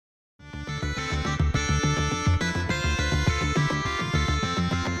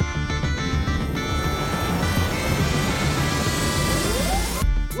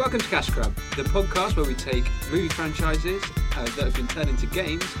Welcome to Cash Grab, the podcast where we take movie franchises that have been turned into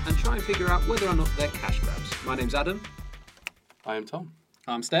games and try and figure out whether or not they're cash grabs. My name's Adam. I am Tom.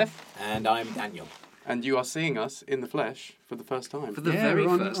 I'm Steph. And I'm Daniel. And you are seeing us in the flesh for the first time. For the very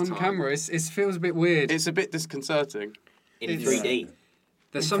on, first on time. camera. It feels a bit weird. It's a bit disconcerting. In 3D.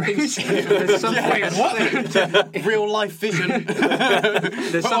 There's something... there's something Real life vision. Put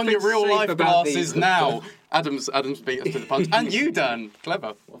on something your real safe life about glasses these. now. Adam's beat us to the punch. And you, Dan.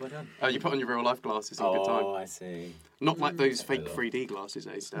 Clever. What have I done? You put on your real life glasses in good Oh, time. I see. Not like those fake 3D glasses,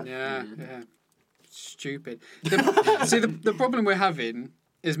 Steph? Yeah. Stupid. The problem we're having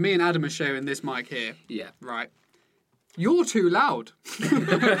is me and Adam are sharing this mic here. Yeah. Right. You're too loud.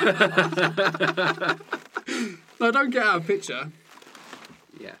 No, don't get out of picture.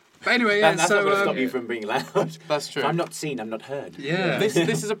 Yeah. But anyway, That's so not going to stop you from being loud. That's true. If I'm not seen, I'm not heard. yeah. This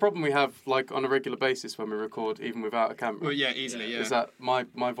is a problem we have like on a regular basis when we record, even without a camera. Well, yeah, easily. Yeah. Is that my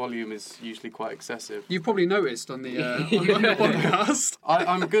volume is usually quite excessive. You've probably noticed on the on the podcast.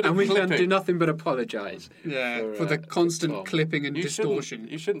 I'm good at And we can clipping. do nothing but apologise. Yeah, for the constant Tom. clipping and distortion.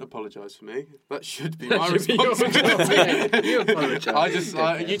 You shouldn't apologise for me. That should be my should be your responsibility. You apologise.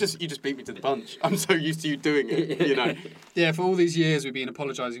 You just beat me to the punch. I'm so used to you doing it. You know, Yeah, for all these years we've been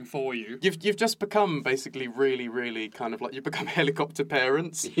apologising for you. you've just become basically really, really kind of like you've become helicopter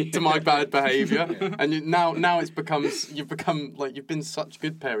parents to my bad behaviour, and now you've become like you've been such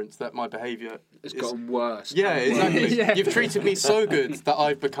good parents that my behaviour It's gotten worse. Yeah, and worse. exactly. Yeah. You've treated me so good that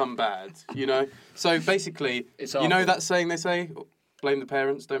I've become bad, you know? So basically, It's you know awful. that saying they say, blame the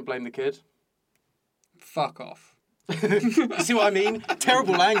parents, don't blame the kid? Fuck off. You see what I mean?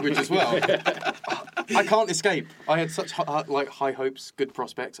 Terrible language as well. I can't escape. I had such high hopes, good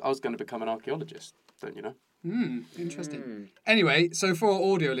prospects. I was going to become an archaeologist, don't you know? Interesting. Anyway, so for our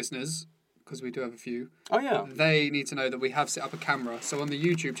audio listeners, because we do have a few, Oh, yeah. they need to know that we have set up a camera. So on the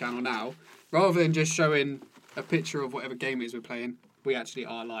YouTube channel now, rather than just showing a picture of whatever game it is we're playing, we actually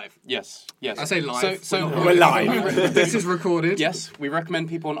are live. Yes. I say live. So We're live. This is recorded. Yes, we recommend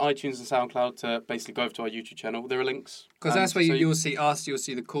people on iTunes and SoundCloud to basically go over to our YouTube channel. There are links. Because that's where so you'll see us, you'll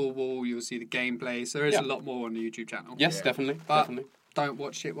see the cool wall, you'll see the gameplay. So there is a lot more on the YouTube channel. Yes, definitely. But Definitely. don't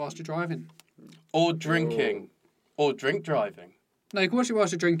watch it whilst you're driving. Or drinking. Or drink driving. No, you can watch it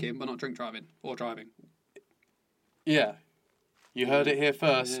whilst you're drinking, but not drink driving or driving. Yeah. You heard it here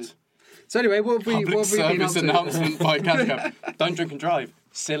first. Yeah. So anyway, what have we Public been up service to? announcement by Cascab. Don't drink and drive.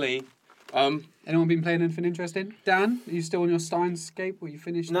 Silly. Anyone been playing anything interesting? Dan, are you still on your Steinscape? Or you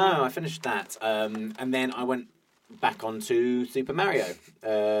finished? No, I finished that. And then I went back onto Super Mario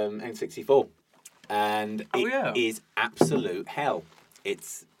N64. And it is absolute hell.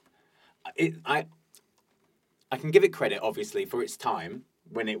 I can give it credit, obviously, for its time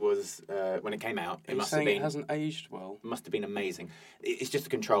when it was when it came out. Are you saying it hasn't aged well? Must have been amazing. It's just the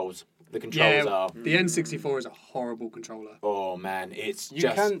controls. The controls are. The N64 is a horrible controller. Oh man, it's You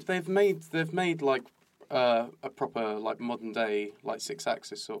just. can't. They've made like a proper like modern day like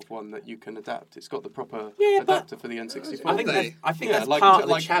 6-axis sort of one that you can adapt. It's got the proper adapter for the N64. I think They- that's like- part of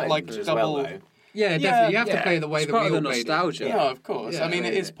the like- challenge like as double- well, though. Yeah, definitely. You have to play the way It's that part we of all the played it. nostalgia. Yeah, of course. Yeah, I mean,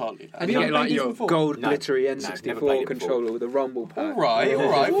 it yeah. is partly that. Have You you get not like played your these before? gold No. glittery No, never N64 played it controller with a rumble pad. All right. Gold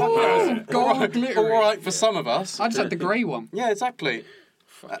All right, glittery. all right for some of us. I just had the grey one. Yeah, exactly.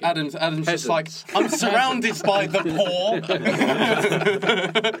 Adam's just like, peasants. I'm surrounded by the poor.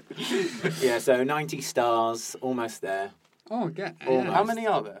 Yeah, so 90 stars, almost there. Oh, yeah. How many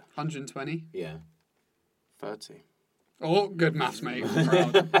are there? 120. Yeah. 30. Oh, good maths, mate. I'm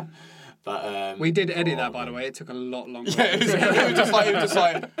proud. But We did edit that, by the way. It took a lot longer. Yeah, it was just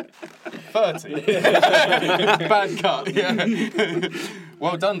like 30. Bad cut. Yeah.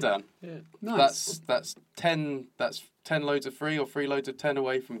 Well done, Dan. Nice. That's 10. That's 10 loads of 3 or 3 loads of 10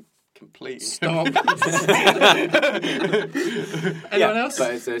 away from complete. Stop. Anyone else?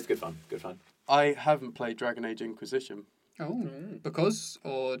 But it's good fun. Good fun. I haven't played Dragon Age Inquisition. Oh, because?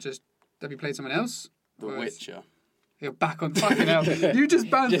 Or just, have you played someone else? The Or is- Witcher. You're back on fucking hell. You just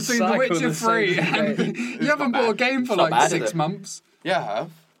banned Just between The cycle Witcher the 3 same and game. you haven't bought a game for It's not like bad, is 6 it? months. Yeah, I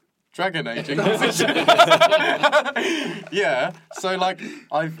have. Dragon Age Inquisition. Yeah, so like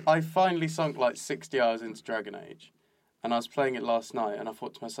I finally sunk like 60 hours into Dragon Age, and I was playing it last night, and I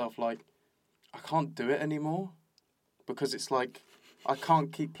thought to myself like, I can't do it anymore, because it's like I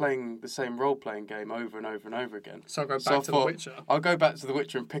can't keep playing the same role-playing game over and over and over again. So I'll go back I to The thought, Witcher. I'll go back to The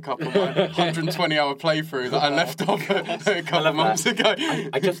Witcher and pick up on my 120-hour playthrough that I left off a couple of months ago.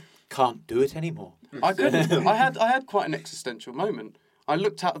 I just can't do it anymore. I couldn't. I had quite an existential moment. I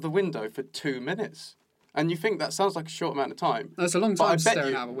looked out of the window for 2 minutes, and you think that sounds like a short amount of time. That's a long But I time bet staring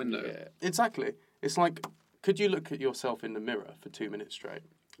you- out of a window. Exactly. It's like, could you look at yourself in the mirror for 2 minutes straight?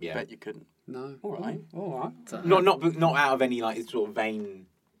 Yeah. Bet you couldn't. No. All right. All right. Not out of any like sort of vain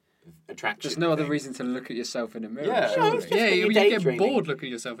attraction. There's no other thing. reason to look at yourself in a mirror. Yeah. surely. No, it's just Yeah, when you you're get daydreaming. bored looking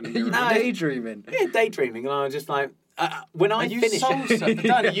at yourself in the mirror. No. Daydreaming. Yeah, daydreaming, and I was just like, when I Are you finish,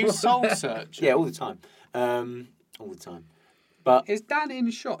 Dan, are you soul searching? yeah, all the time, all the time. But Is Dan in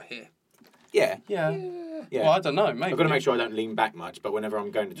shot here? yeah, Yeah. yeah. Well, I don't know. Maybe. I've got to make sure I don't lean back much. But whenever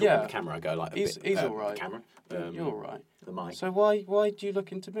I'm going to talk Yeah. on the camera, I go like a He's bit. all right. The camera. You're all right. The mic. So why do you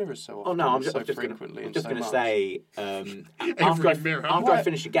look into mirrors so often? Oh no, I'm just so going frequently and to so much? say mirror. after I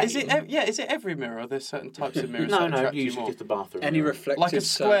finish a game. Is it every mirror? Or there's certain types of mirrors No, that attract you usually more? just the bathroom. Any mirror. reflective Like a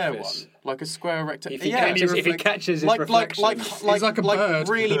square surface. one, like a square rectangle. If he, Yeah, catches, if he catches his like reflection, He's like a bird.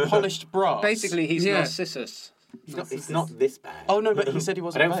 really polished brass. basically he's Yeah. Narcissus. It's not this bad. Oh no, but he said he I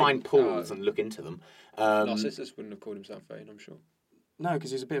wasn't. don't vain. find pools and look into them. Narcissus wouldn't have called himself vain, I'm sure. No,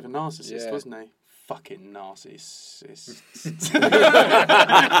 because he was a bit of a narcissist, Yeah. wasn't he? Fucking narcissist.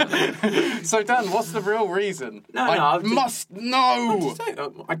 So Dan, what's the real reason? No, I I've just- must know. Just say,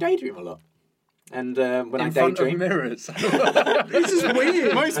 I daydream a lot, and when I In front of daydream, mirrors. This is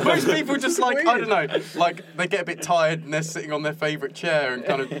weird. Most people just like I don't know, like they get a bit tired and they're sitting on their favourite chair and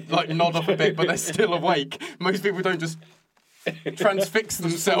kind of like nod off a bit, but they're still awake. Most people don't just transfix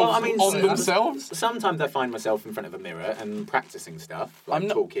themselves Well, I mean, on themselves. sometimes I find myself in front of a mirror and practicing stuff, like I'm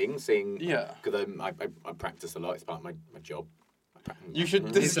not- talking, seeing. Yeah. Because I practice a lot. It's part of my job. You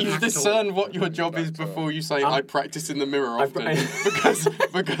should He's an actor. discern what your job is before you say I practice in the mirror often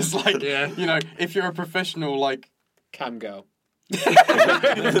because like you know if you're a professional like Cam girl.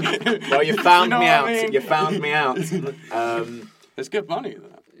 Well, you found know me what out. I mean? You found me out. there's good money in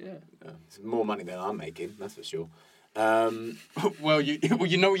that. Yeah. It's more money than I'm making. That's for sure. Well, you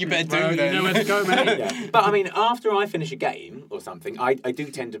know what you better do Well, you then. know where to go, mate. Yeah. But I mean, after I finish a game or something, I do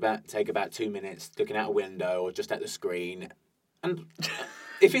tend to take about 2 minutes looking out a window or just at the screen. And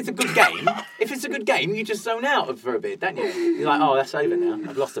if it's a good game, you just zone out for a bit, don't you? You're like, oh, that's over now.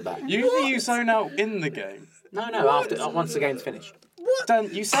 I've lost a bat. Usually you zone out in the game. No, after once the game's finished. Dan,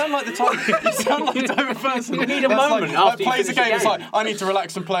 you sound like the type of person. You need a that's moment like, after you plays a finish game. a It's game. like I need to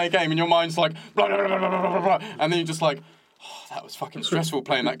relax and play a game, and your mind's like blah blah blah blah blah blah, blah, and then you're just like, oh, that was fucking stressful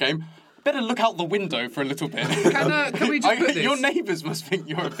playing that game. Better look out the window for a little bit. Can we just put this? Your neighbours must think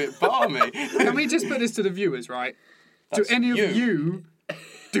you're a bit balmy. Can we just put this to the viewers, right? That's Do any of you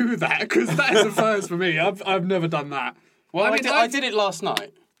do that? Because that is a first for me. I've never done that. Well, I I've- did it last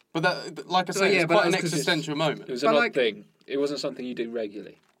night, but that, like I say, yeah, it's but quite that an was 'cause it's- existential moment. It was But an odd like- thing. It wasn't something you do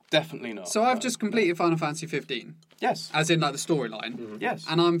regularly. Definitely not. So I've just completed Final Fantasy 15, yes, as in like the storyline, yes.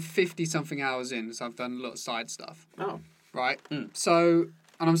 and I'm 50 something hours in, so I've done a lot of side stuff, Oh. right? So,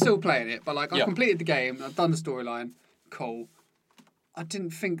 and I'm still playing it, but like I Yeah. completed the game, I've done the storyline, cool. I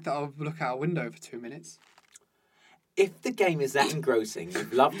didn't think that I would look out a window for 2 minutes. If the game is that engrossing,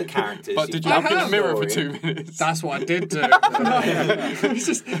 you've loved the characters. But you've did you loved look in the the mirror for story. 2 minutes? That's what I did do. It's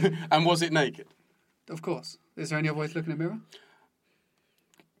just, And was it naked? of course. Is there any other way to look in a mirror?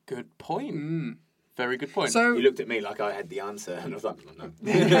 Good point. Very good point. So You looked at me like I had the answer, and I was like, no.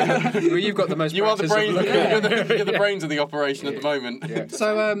 Well, you've got the most. you are the practice of brains. looking- You're the brains of the operation at the moment.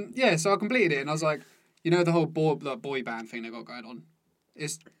 Yeah. so I completed it, and I was like, you know, the whole boy band thing they got going on.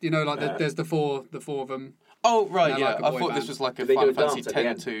 It's there's the four of them. Oh right, Yeah, yeah. like a I boy thought band. this was like a Did they do Final a dance Fantasy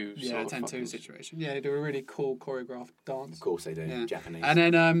at the end? 10-2 Yeah, sort of 10-2 fucking- situation. Yeah, they do a really cool choreographed dance. Of course they do. Yeah. Japanese. And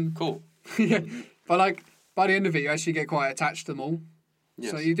then Cool. yeah, but like by the end of it, you actually get quite attached to them all. Yes.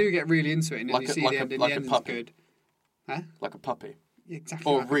 So you do get really into it, and then Like you a- see like the a- end, and like the a end is puppy. good. Huh? Like a puppy.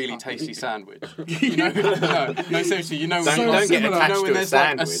 Exactly. Or like a really puppy. tasty sandwich. You know, no, seriously. You know, Don't- when- don't get you know attached when to a there's like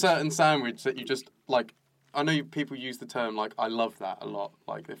a sandwich. certain sandwich that you just like. I know people use the term like I love that a lot.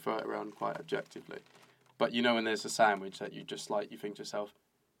 Like they throw it around quite objectively. But you know when there's a sandwich that you just like, you think to yourself,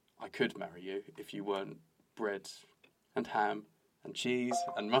 I could marry you if you weren't bread and ham and cheese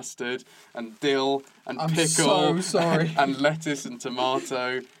and mustard and dill and I'm pickle so sorry. and lettuce and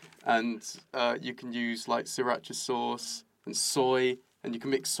tomato and you can use like sriracha sauce and soy and you can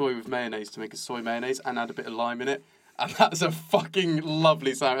mix soy with mayonnaise to make a soy mayonnaise and add a bit of lime in it. And that's a fucking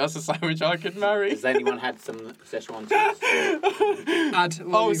lovely sandwich. That's a sandwich I could marry. Has anyone had some Szechuan sauce?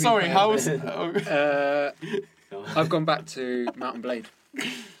 Oh, sorry. How was? Oh. I've gone back to Mountain Blade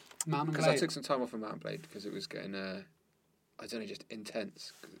Mountain because I Blade. took some time off of Mountain Blade because it was getting, I don't know, just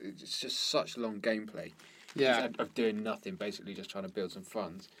intense. It's just such long gameplay. Yeah. Of doing nothing, basically just trying to build some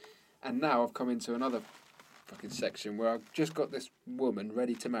funds. And now I've come into another fucking section where I've just got this woman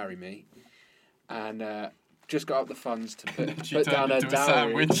ready to marry me, and just got up the funds to put down her into a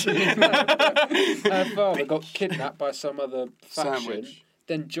dowry. sandwich. Her father got kidnapped by some other faction, Sandwich.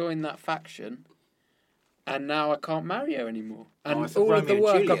 then joined that faction, and now I can't marry her anymore. And it's a all of the Romeo and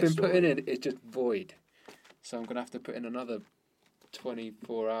work I've Juliet been story. putting in is just void. So I'm going to have to put in another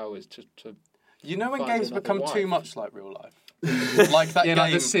 24 hours to You know when Find games another become wife. too much like real life? Like that Yeah, game.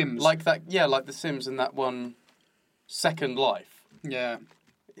 like The Sims. Like The Sims and that one Second Life. Yeah.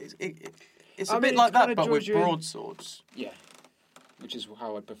 It's I a mean, bit it's like that, kinda but with draws you in. broadswords. yeah, which is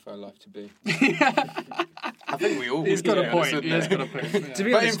how I prefer life to be. I think we all He's would, got to a be point. honest, Yeah, he's wouldn't got a we? point. To be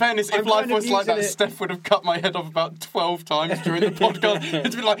Yeah. But in honest, fairness, if I'm life kind of was like that, using it- Steph would have cut my head off about 12 times during the podcast.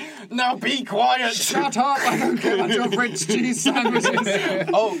 It'd be like, now be quiet. Shut up! I don't care about your Ritz cheese sandwiches.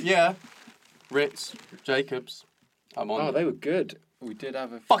 Oh, yeah. Ritz, Jacobs. I'm on. Oh, them. they were good. We did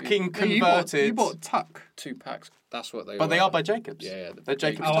have a few- fucking Yeah, converted. you bought Tuck. 2 packs. That's what they were. But they are by Jacobs. Yeah, yeah. They're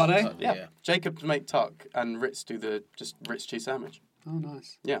Jacobs. Oh, are Tuck. they? Yeah. Jacobs make tuck and Ritz do the just Ritz cheese sandwich. Oh,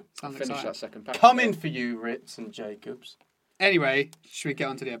 nice. Yeah. Sounds Finish exciting. that second pack. Coming for you, Ritz and Jacobs. Anyway, should we get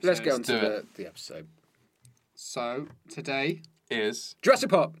on to the episode? Let's get on do to the episode. So, today... Is Jurassic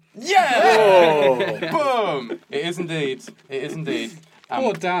Park. yeah. Boom. It is indeed. It is indeed.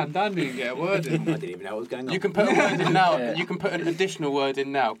 Poor Dan. Dan didn't get a word in. I didn't even know what was going on. You can put a word in now. Yeah. You can put an additional word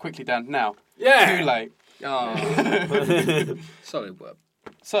in now. Quickly, Dan. Now. Yeah. Too late. Oh. Solid work.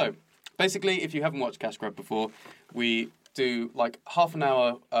 So, basically, if you haven't watched Cash Grab before, we do like half an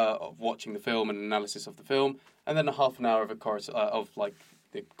hour of watching the film and analysis of the film, and then a half an hour of like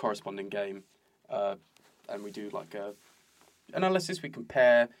the corresponding game, and we do like a analysis. We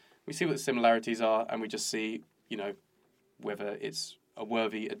compare, we see what the similarities are, and we just see, you know, whether it's a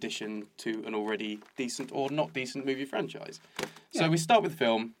worthy addition to an already decent or not decent movie franchise. So we start with the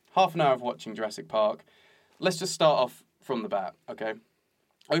film, half an hour of watching Jurassic Park. Let's just start off from the bat, okay?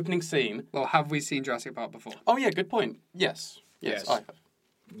 Opening scene. Well, have we seen Jurassic Park before? Oh yeah, good point. Yes, Yes. I have.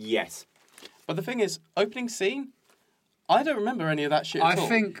 Yes. But the thing is, opening scene, I don't remember any of that shit I at all.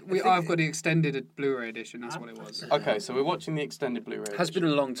 think I've got the extended Blu-ray edition. That's what it was. Okay, so we're watching the extended Blu-ray. Has been a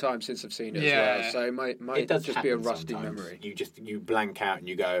long time since I've seen it Yeah. as well, so it might It does just be a happen rusty sometimes. memory. You blank out and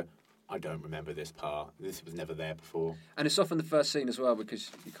you go, I don't remember this part. This was never there before. And it's often the first scene as well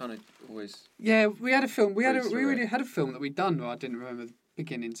because you kind of always Yeah, we had a film. We Breeze through already it. had a film that we'd done, but I didn't remember the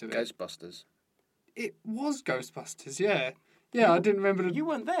beginning to it. Ghostbusters. It was Ghostbusters. Yeah, yeah. I didn't remember. You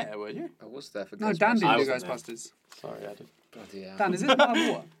weren't there, were you? I was there for No, Ghostbusters. Dan didn't I do wasn't there. Ghostbusters. Sorry, I did. Bloody hell. Dan, is this my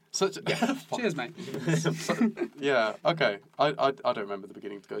water? Such. Cheers, mate. Yeah. Okay. I don't remember the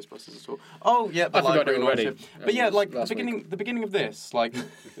beginning of Ghostbusters at all. Oh yeah, the I forgot library it and all already. that shit. But yeah, It was like the last beginning of this, like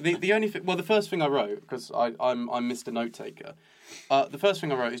the only well, the first thing I wrote because I'm Mr. Note Taker. The first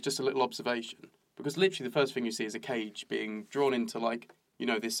thing I wrote is just a little observation because literally the first thing you see is a cage being drawn into like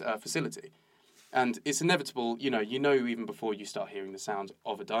this facility. And it's inevitable, you know even before you start hearing the sounds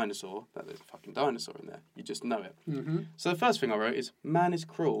of a dinosaur, that there's a fucking dinosaur in there. You just know it. Mm-hmm. So the first thing I wrote is, man is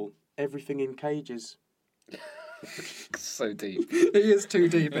cruel, everything in cages. So deep. He is too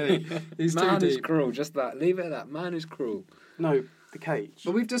deep. Isn't he? He's too Man is deep. cruel. Just that. Leave it at that. Man is cruel. No, the cage.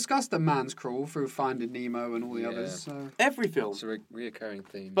 But we've discussed that man's cruel through Finding Nemo and all the Yeah. others. So Every film. It's a reoccurring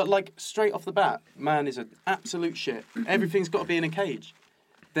theme. But like, straight off the bat, man is an absolute shit. Everything's got to be in a cage.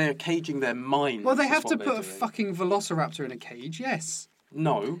 They're caging their minds. well, they is have to what put a they're doing. fucking velociraptor in a cage. Yes,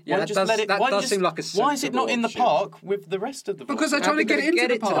 No. Yeah, Why that just does- let it, that why does just- seem like a Why is it not sensible in the option. park with the rest of the because they're velociraptor? trying to get it into the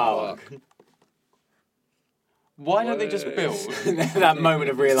to the park. park. Why don't they just build... That moment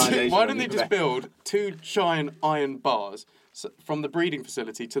of realization. Why don't they just build 2 giant iron bars from the breeding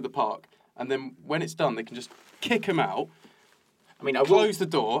facility to the park, and then when it's done, they can just kick them out, I mean, I will. close the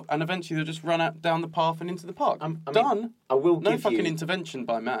door, and eventually they'll just run out down the path and into the park. I mean, Done. I will No give fucking you intervention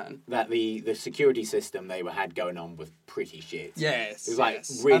by man. that the security system they had going on was pretty shit. Yes, It was like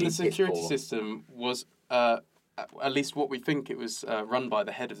yes. really And the piss security poor. system was, at least what we think it was, run by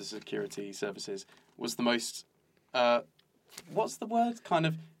the head of the security services, was the most, what's the word? Kind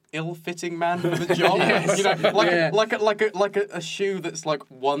of ill-fitting man for the job. Yes. You know, Yeah. like a shoe that's like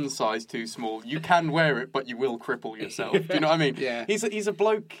one size too small. You can wear it, but you will cripple yourself. Do you know what I mean? Yeah. He's a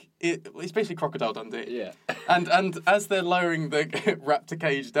bloke. He's basically Crocodile Dundee. Yeah. And as they're lowering the raptor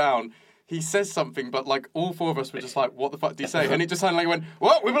cage down, he says something, but like all 4 of us were just like, "What the fuck did he say?" And it just sounded like he went,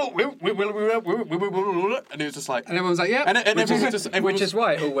 "What? We will," and it was just like, And everyone's like, "Yeah." and everyone was just, everyone Which was- is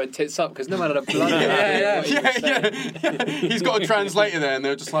why it all went tits up because no matter the blood. yeah. He's got a translator there, and they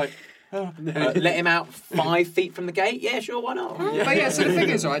were just like, Let him out 5 feet from the gate? Yeah, sure, why not? But yeah, so the thing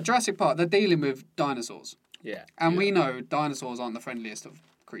is, right, Jurassic Park, they're dealing with dinosaurs. Yeah. And we know dinosaurs aren't the friendliest of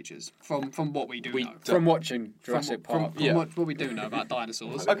creatures, from what we do know. From watching Jurassic from Park. Yeah. what we do know about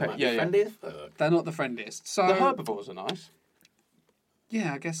dinosaurs. Okay, Might be yeah. friendly as fuck. They're not the friendliest. So, the herbivores are nice.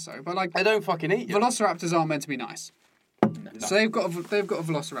 yeah, I guess so. But like, They don't fucking eat you. velociraptors aren't meant to be nice. So they've got a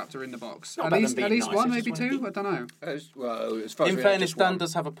Velociraptor in the box. Not At about least them being nice, one, I maybe just wanna two. I don't know. As far as In we know, fairness, just Dan one.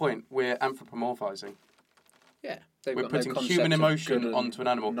 does have a point. We're anthropomorphizing. Yeah, they've We're got no putting concept human of emotion good and onto an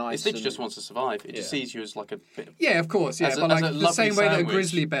animal. nice It literally and- just wants to survive. It just Yeah. sees you as like a bit of... Yeah, of course. Yeah, As a- but as like a the lovely same way that a sandwich.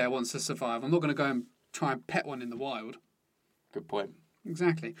 grizzly bear wants to survive, I'm not going to go and try and pet one in the wild. Good point.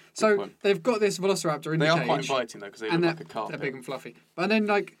 Exactly. So point. they've got this Velociraptor in They the are cage. quite inviting though, because they and look they're, like a carpet. they're big and fluffy. But then,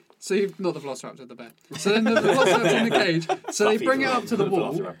 like, so you've not the Velociraptor, the bear. So then the Velociraptor in the cage. So they Fluffy bring it up to the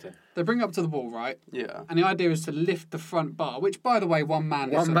wall. Velociraptor. They bring it up to the wall, right? Yeah. And the idea is to lift the front bar, which, by the way, one man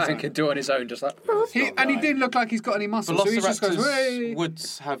lifts One on his man own. could do it on his own, just like. He didn't look like he's got any muscle, so he just goes, "Hey!" Velociraptors would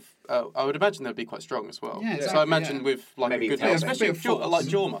have... I would imagine they'd be quite strong as well. Yeah, So exactly, I imagine yeah. with like Maybe a good... tail Especially bend. with jaw, Bit of like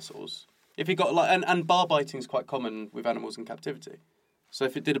force. jaw muscles. If he got like... And bar biting is quite common with animals in captivity. So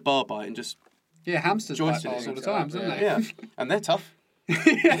if it did a bar bite and just... Yeah, hamsters bite Jointed bars it. all the time, don't they? Yeah. And they're tough. You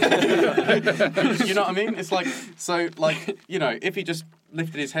know what I mean? It's like, so, like, you know, if he just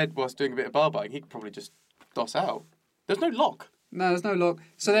lifted his head whilst doing a bit of bar biting, he'd probably just doss out. There's no lock, No, there's no lock.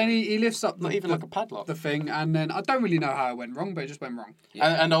 So then he lifts up not even like a padlock. the thing, and then I don't really know how it went wrong, but it just went wrong.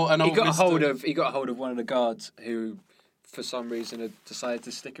 And He old got a Mr. hold of. He got a hold of one of the guards who, for some reason, had decided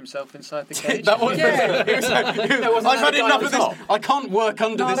to stick himself inside the cage. That was, Yeah. he was like, wasn't I've that had the guy enough at of the this. top? I can't work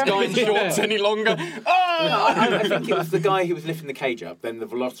under this guy in shorts any longer. Ah! I think it was the guy who was lifting the cage up. Then the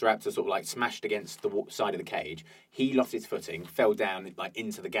Velociraptor sort of like smashed against the side of the cage. He lost his footing, fell down like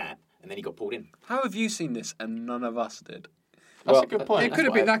into the gap, and then he got pulled in. How have you seen this and none of us did? That's Well, a good point. It could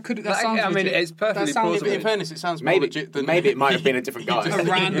have been. That sounds. I mean, legit. it's perfectly That sounds Yeah, but in plausible. fairness, it sounds more Maybe legit than... maybe it might have been a different guy. a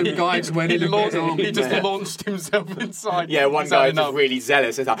random guy's wedding. He, and bit of arm. he just launched himself inside. Yeah, one Is that guy enough? just really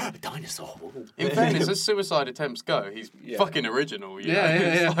zealous. It's like, a dinosaur. Ooh. In fairness, as suicide attempts go, he's Yeah. fucking original. You Yeah, know?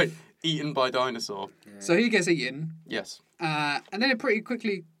 yeah, It's yeah. like eaten by dinosaur. So he gets eaten, Yes. and then it pretty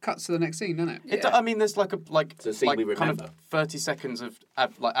quickly cuts to the next scene, doesn't it? I mean, there's like It's a scene like we kind remember. of 30 seconds of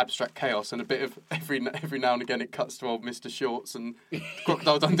abstract chaos, and a bit of every now and again it cuts to old Mr. Shorts and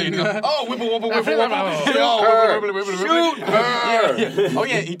Crocodile Dundee. And goes, oh, wibble wobble wibble wobble, Shoot oh, her! wibble, wibble, wibble, Shoot wibble. her! Yeah. Oh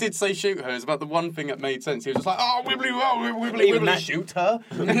yeah, he did say shoot her. It's about the one thing that made sense. He was just like, oh, wibbly, oh, wibbly, Even wibbly, that- shoot her.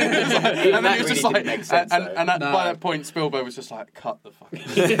 Even And then that he was really just didn't like, make sense, and though. No. by that point, Spielberg was just like, cut the fuck.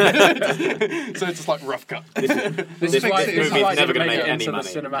 So it's just like rough cut. This This is why is this is why why it never it gonna make make it any into the money.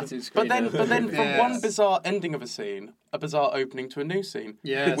 cinematic screen. But then from Yes. one bizarre ending of a scene, a bizarre opening to a new scene.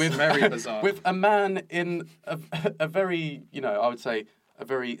 Yes, very bizarre. With a man in a very, you know, I would say, a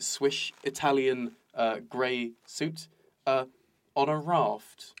very swish Italian grey suit on a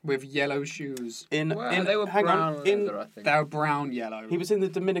raft. With yellow shoes. Well, they were hang brown on, in leather, I think. They were brown yellow. he was in the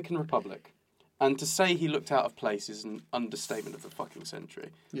Dominican Republic. And to say he looked out of place is an understatement of the fucking century.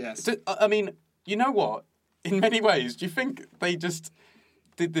 Yes. I mean, you know what? In many ways, do you think they just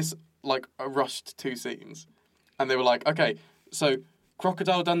did this like a rushed two scenes? And they were like, okay, so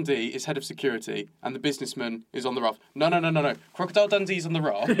Crocodile Dundee is head of security and the businessman is on the raft. No. Crocodile Dundee's on the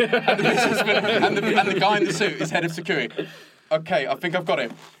raft and the businessman and the guy in the suit is head of security. Okay, I think I've got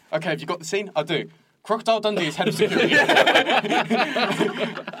it. Okay, have you got the scene? I do. Crocodile Dundee is head of security.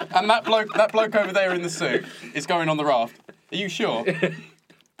 And that bloke over there in the suit is going on the raft. Are you sure?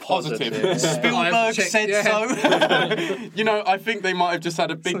 Positive. Spielberg I've checked, said yeah. so. You know, I think they might have just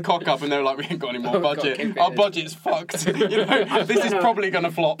had a big cock up and they were like, we ain't got any more God, budget. keep it Our in. budget's fucked. You know, this is probably going to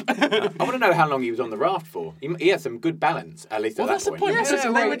flop. I want to know how long he was on the raft for. He had some good balance, at least Well, at that's that the point. Yeah, Yes, they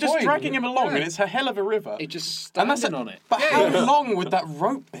great were just point. dragging him along, Yeah. and it's a hell of a river. It just And that's standing on it. But how long would that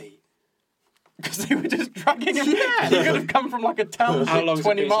rope be? Because they were just dragging him. Yeah. He could have come from like a township How long's a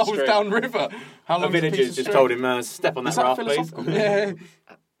 20 piece of miles string? downriver. How The long? villagers just told him, step on that Is that raft, please. philosophical? Yeah.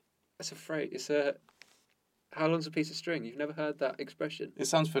 It's a phrase. It's a. How long's a piece of string? You've never heard that expression. It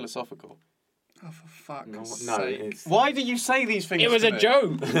sounds philosophical. Oh, for fuck's No, sake. it's... Why do you say these things? It was to a me?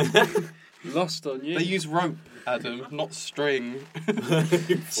 joke. Lost on you. They use rope, Adam, not string.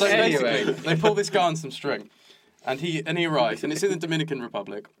 So Anyway. basically, they pull this guy on some string, and he arrives, and it's in the Dominican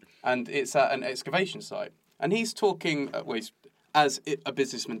Republic, and it's at an excavation site, and he's talking, a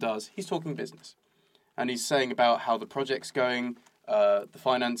businessman does. He's talking business, and he's saying about how the project's going, the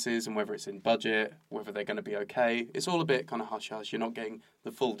finances, and whether it's in budget, whether they're going to be okay. It's all a bit kind of hush hush. You're not getting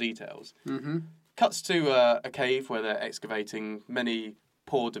the full details. Mm-hmm. Cuts to a cave where they're excavating. Many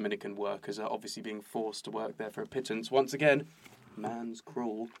poor Dominican workers are obviously being forced to work there for a pittance. Once again, man's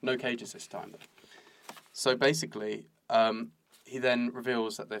cruel. No cages this time, though. So basically, he then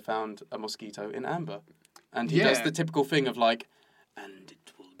reveals that they found a mosquito in amber. And he does Yeah. the typical thing of like, and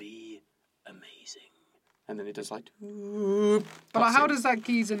it will be amazing. And then he does like... But like, how does that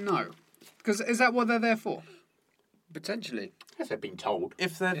geezer know? Because is that what they're there for? Potentially. Yes, they've been told.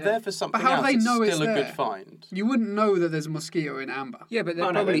 If they're there for something how do else, they it's know it's still a good there? find. You wouldn't know that there's a mosquito in amber. Yeah, but they're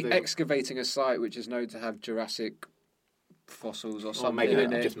Oh, no, probably they- excavating a site which is known to have Jurassic fossils or Or something maybe in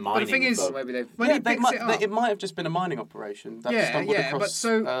they're it. just mining. thing is- Or maybe they've. When Yeah, he picks it might have just been a mining operation that Yeah, stumbled yeah, across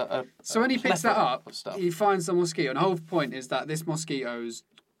but so when he picks that plethora up, of stuff. he finds the mosquito. And the whole point is that this mosquito's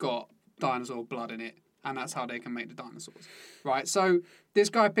got dinosaur blood in it, and that's how they can make the dinosaurs. Right? So this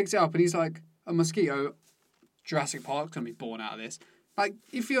guy picks it up, and he's like, a mosquito, Jurassic Park's going to be born out of this. Like,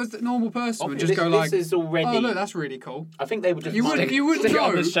 if he was a normal person, would just This- go this like, is already. oh, look, that's really cool. I think they were just. You wouldn't Stick it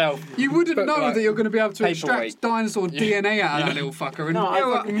on know. the shelf. You wouldn't But, know like, that you're going to be able to paperweight. extract dinosaur DNA out of that little fucker and No, I-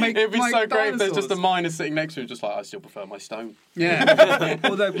 fucking make It'd be like so great if there's just a dinosaurs. miner sitting next to you, just like, I still prefer my stone. Yeah.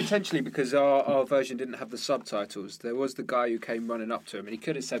 Although potentially because our version didn't have the subtitles, there was the guy who came running up to him and he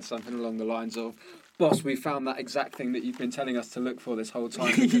could have said something along the lines of, "Boss, we found that exact thing that you've been telling us to look for this whole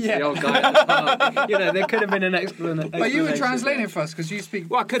time." Yeah. The old guy at the start. You know, there could have been an explanation. But you were translating it for us because you speak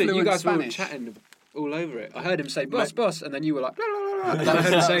Well, I couldn't. You fluent guys were Spanish. chatting all over it. I heard him say, "Boss, boss," and then you were like, "La, la, la, la," and I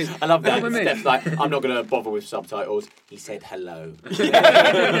heard him say, I love that. "What do you mean?" Steph's like, I'm not going to bother with subtitles. He said hello.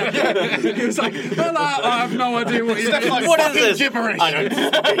 He was like, well, I have no idea what he's Steph's like, What is fucking this? gibberish. I don't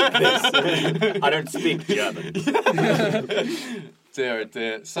speak this. I don't speak German. Dear,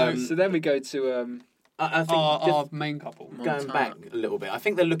 dear. So, So then we go to I think our just main couple. going Montana. back a little bit, I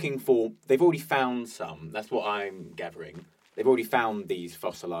think they're looking for. They've already found some. That's what I'm gathering. They've already found these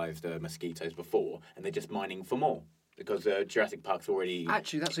fossilised mosquitoes before, and they're just mining for more because Jurassic Park's already.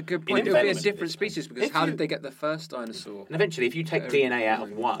 Actually, that's a good In point. It would be a development. different species because If how you- did they get the first dinosaur? And eventually, if you take DNA out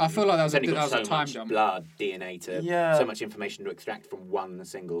of one, I feel like that was it's only a- got that was a so time much jump. blood, DNA to Yeah. so much information to extract from one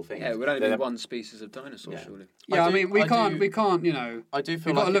single thing. Yeah, it would only be They're- one species of dinosaur, Yeah. surely. Yeah, I do- mean, we I can't, do- you know, I do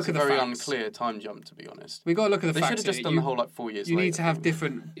feel We've got like to look it's at a the very facts. unclear time jump, to be honest. we got to look at the They facts. should have just here. done You- the whole, like, 4 years You later need to have thing.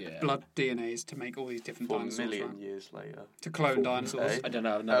 different Yeah. blood DNAs to make all these different 4 dinosaurs, million right? years later. To clone 4 dinosaurs. Hey. I don't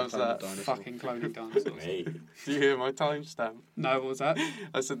know. I've never How's found a that? dinosaur. Fucking cloning dinosaurs. Hey. Do you hear my timestamp? No, what was that?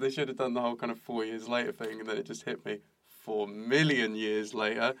 I said they should have done the whole kind of 4 years later thing, and then it just hit me. 4 million years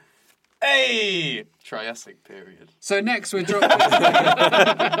later. Hey! Triassic period. So next we're dropped.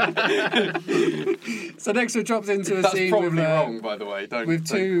 So next we're dropped into a That's scene probably with wrong, by the way. Don't with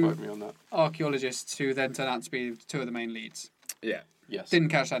two- quote me on that. archaeologists who then turn out to be two of the main leads. Yeah. Yes. Didn't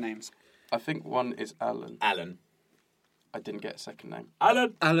catch their names. I think one is Alan. Alan. I didn't get a second name.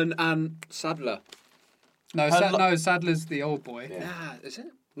 Alan. Alan and Sadler. No, Hello- Sadler's the old boy. Yeah. Ah, is it?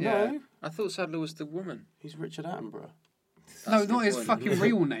 Yeah. No, I thought Sadler was the woman. he's Richard Attenborough. No, That's a not good his point. fucking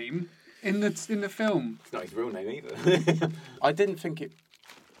real name in the film. It's not his real name either. I didn't think it.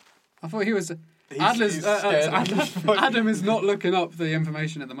 I thought he was. He's Adler's, scared of me. Adam is not looking up the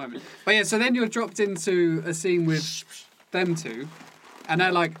information at the moment. But yeah, so then you're dropped into a scene with them two, and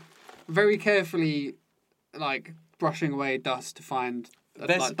they're like very carefully, like brushing away dust to find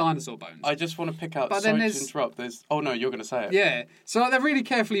There's- like dinosaur bones. I just want to pick out. But then Sorry to there's- interrupt. There's. Oh no, you're going to say it. Yeah, so like, they're really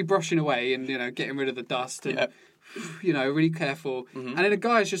carefully brushing away and getting rid of the dust and Yeah. really careful. And then the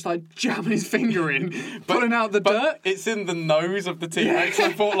guy's just like jamming his finger in, pulling out the But dirt. it's in the nose of the T-Rex.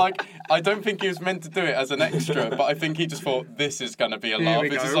 I thought, like, I don't think he was meant to do it as an extra, but I think he just thought, this is going to be a Here laugh.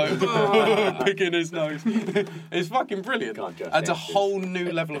 we It's just go. like, picking his nose. It's fucking brilliant. Can't judge Adds a actors. whole new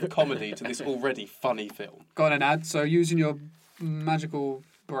level of comedy to this already funny film. Go on and add. So using your magical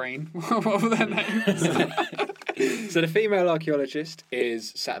brain, what were their names? So the female archaeologist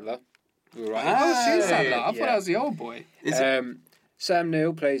is Sadler. Right. Oh, she's Hey, Sadler. I thought yeah. that was the old boy. Sam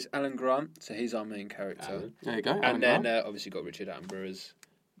Neill plays Alan Grant, so he's our main character. Alan. There you go. Alan And then Grant. obviously got Richard Attenborough as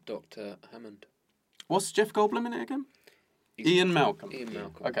Dr. Hammond. What's Jeff Goldblum in it again? He's Ian Malcolm. Ian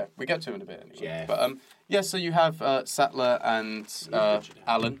Malcolm. Okay, we get to him in a bit anyway. Jeff. But yeah, so you have Sattler and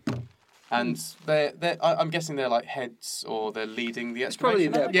Alan, and I'm guessing they're like heads or they're leading the It's probably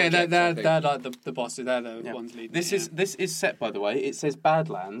excavation. their Yeah, projects, I think. they're like the bosses. They're the Yeah. ones leading. This is set, by the way. It says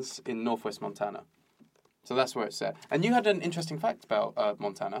Badlands in northwest Montana, so that's where it's set. And you had an interesting fact about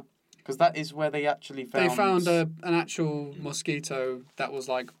Montana, because that is where they actually found. They found an actual mosquito that was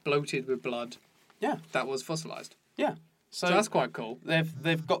like bloated with blood. Yeah. That was fossilized. Yeah. So that's quite cool.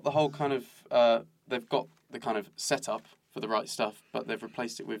 They've got the whole kind of they've got the kind of setup for the right stuff, but they've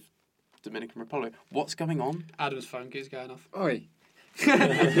replaced it with Dominican Republic. What's going on? Adam's phone keeps going off. Oi.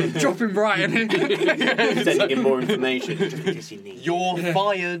 Dropping Brian in. Sending him more information just because he needs. You're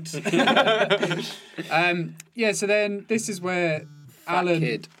fired. Yeah, so then this is where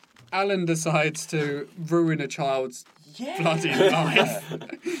Kid. Alan decides to ruin a child's Yeah. bloody life.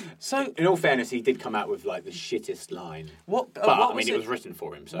 So In all fairness, he did come out with like the shittest line. what? But what I mean, was it was written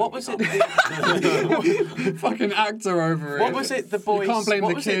for him. So What we was can't- it? Fucking actor over it. What was it? The boy. can't blame what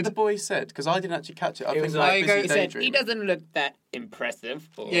the was kid. it the boy said? Because I didn't actually catch it. I It think was I like- was busy He said, daydreaming. doesn't look that impressive.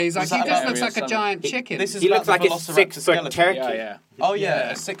 Yeah, he's like, Was he that just about looks like a area giant chicken. This is He about looks like the a Velociraptor 6-foot skeleton. turkey. Yeah. Oh yeah,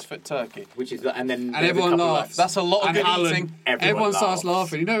 Yeah. a 6-foot turkey. Which is, and then And there's a everyone couple of- laughs. That's a lot of And good Alan, eating. Everyone starts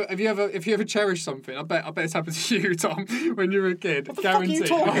laughs. laughing. You know, if you ever cherish something, I bet it's happened to you, Tom, when you were a kid. What the fuck are you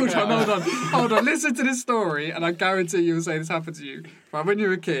talking Hold on. Listen to this story, and I guarantee you'll say this happened to you. Right, when you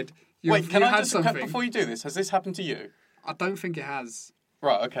were a kid, you Wait, can you I had just something. before you do this? Has this happened to you? I don't think it has.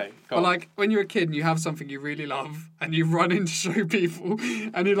 Right. Okay. Go But on. like when you're a kid and you have something you really love and you run in to show people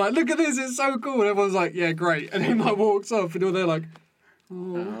and you're like, look at this, it's so cool. And everyone's like, yeah, great. And then like walks off and you're there like,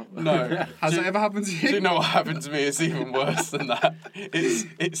 oh. No. Has Do- that ever happened to Do you you? know what happened to me? It's even worse than that.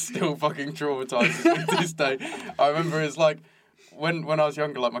 It's still fucking traumatizes me to this day. I remember it's like when I was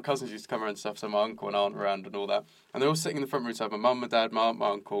younger, like my cousins used to come around and stuff, so my uncle and aunt were around and all that. And they're all sitting in the front room, so my mum, my dad, my aunt, my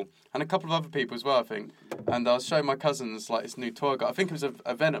uncle, and a couple of other people as well, I think. And I was showing my cousins like this new toy I got. I think it was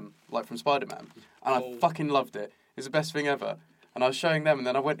a Venom, like from Spider-Man. And I fucking loved it. It's the best thing ever. And I was showing them, and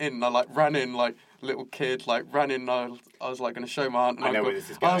then I went in and I like ran in like little kid, like ran in. And I was like going to show my aunt and I know uncle. where this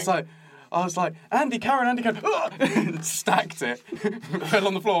is going. I was like, Andy, Karen, and stacked it, fell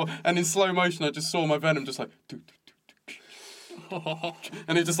on the floor, and in slow motion, I just saw my Venom just like,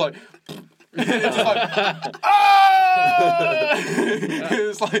 and it just like, it's like, ah! It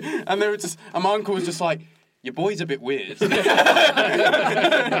was like, and they were just, and my uncle was just like, your boy's a bit weird.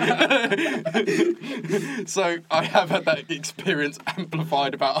 So I have had that experience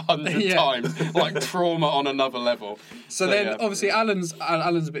amplified about 100 Yeah. times, like trauma on another level. So then, yeah. obviously, Alan's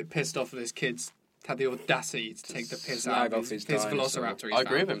a bit pissed off that his kids had the audacity to take the piss out slag of off his his dinosaur. velociraptor. he's I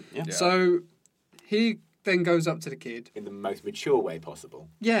agree found. with him. Yeah. Yeah. So he then goes up to the kid, in the most mature way possible.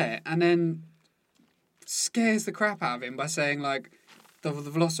 yeah, and then scares the crap out of him by saying like, the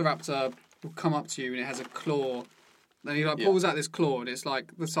velociraptor will come up to you and it has a claw. Then he like Yeah. pulls out this claw and it's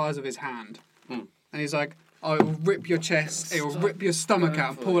like the size of his hand, Mm. and he's like, "Oh, it will rip your chest, it will rip your stomach out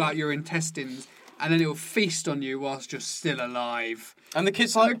and pull out your intestines, and then it will feast on you whilst you're still alive." And the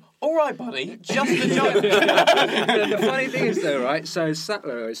kid's like, all right, buddy, just a joke. The funny thing is though, right? So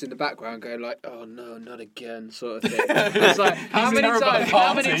Sattler is in the background going like, "Oh no, not again," sort of thing. It's like, how He's many never about times?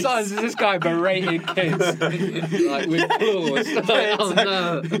 How many parties. times has this guy berated kids like with claws? Like, oh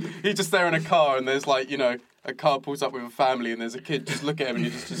no. He's just there in a car, and there's like, you know, a car pulls up with a family, and there's a kid. Just look at him, and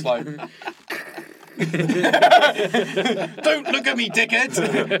you're just like, don't look at me, dickhead.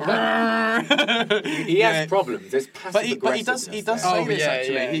 He has problems. There's passive But he does aggressiveness say there. Oh, this yeah,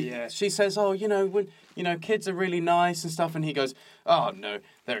 actually. yeah. She says, "Oh, when kids are really nice and stuff," and he goes, "Oh no,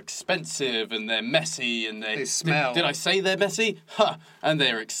 they're expensive and they're messy and They smell." Did I say they're messy? Huh? And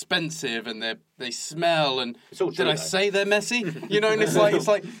they're expensive and they smell and It's all did true, I though. say they're messy? You know, and it's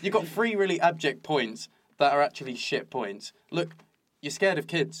like you've got three really abject points that are actually shit points. Look, you're scared of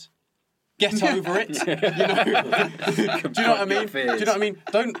kids. Get over it. You know? Do you know what I mean? Do you know what I mean?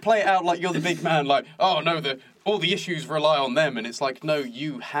 Don't play it out like you're the big man. Like, oh no, all the issues rely on them, and it's like, no,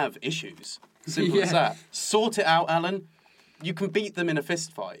 you have issues. Simple as Yeah. that. Sort it out, Alan. You can beat them in a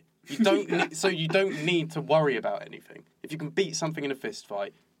fist fight. You don't. So you don't need to worry about anything. If you can beat something in a fist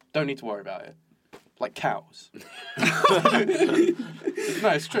fight, don't need to worry about it. Like cows. No,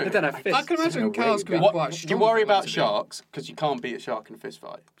 it's true. I don't have fists. I can imagine No cows way. can be What, quite you strong. worry about to be. sharks because you can't beat a shark in a fist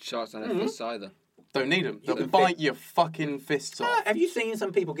fight. Sharks don't have fists either. Don't need them. They'll can bite fit- your fucking fists off. Have you seen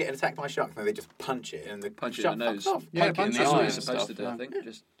some people getting attacked by sharks and they just punch it and the Punch it shark in the fucks nose. off? Yeah, Poke it in punch the it in the That's what eye you're and supposed stuff, to do, I yeah. think.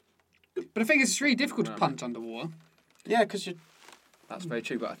 Just But the thing is, it's really difficult to punch underwater. Yeah, because you. that's very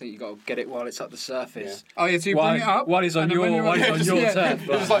true, but I think you got to get it while it's at the surface. Oh yeah, so you One- bring it up. one is on and then when your- you're one is on on your yeah. turf.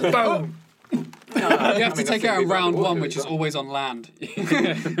 It's like boom. You have to take it out in round one, which is always on land.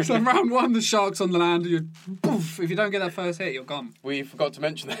 So in round one, the shark's on the land. You, poof, if you don't get that first hit, you're gone. We forgot to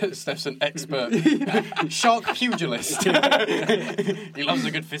mention that Steph's an expert shark pugilist. He loves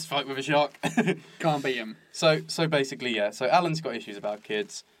a good fist fight with a shark. Can't beat him. So basically, yeah. So Alan's got issues about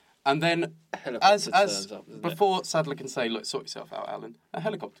kids, and then Helicopter as turns up, doesn't it? before Sadler can say, "Look, sort yourself out, Alan." A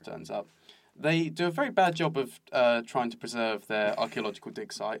helicopter turns up. They do a very bad job of trying to preserve their archaeological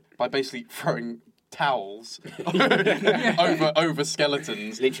dig site by basically throwing towels over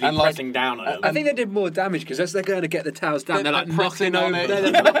skeletons, Literally and like pressing down on them. I think they did more damage because as they're going to get the towels down, they're like knocking knocking on over,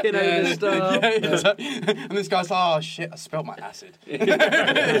 it. they're knocking Yeah. over stuff. Yeah, exactly. And this guy's like, "Oh shit, I spilled my acid."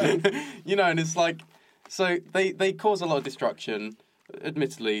 You know, and it's like, so they cause a lot of destruction.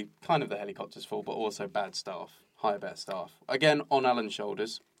 Admittedly, kind of the helicopter's fault, but also bad staff, hire better staff. Again, on Alan's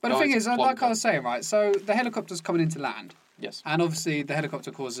shoulders. But the Guys, thing is, plonker. like I was saying, right, so the helicopter's coming into land. Yes. And obviously the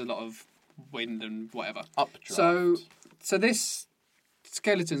helicopter causes a lot of wind and whatever. Updraft. So this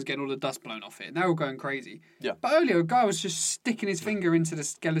skeleton's getting all the dust blown off it, and they're all going crazy. Yeah. But earlier, a guy was just sticking his finger into the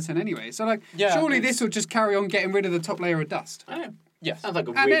skeleton anyway. So, like, Yeah, surely it's- this will just carry on getting rid of the top layer of dust. Oh, Yes. sounds like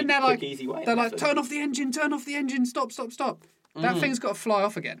a And really then they're quick, like, easy way. they're like, turn off the engine, stop. That thing's got to fly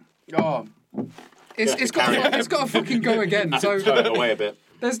off again. Oh, It's got to fucking go again. So Throw it away a bit.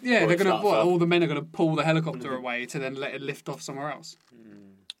 they're Or it gonna starts up. all the men are gonna pull the helicopter away to then let it lift off somewhere else.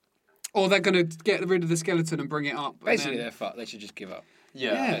 Or they're gonna get rid of the skeleton and bring it up. and Basically, then- they're fucked. They should just give up.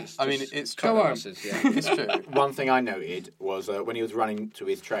 yeah. Yeah. I mean, Just it's go true. home. Yeah. It's true. One thing I noted was when he was running to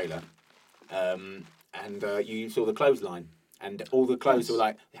his trailer, and you saw the clothesline, and all the clothes were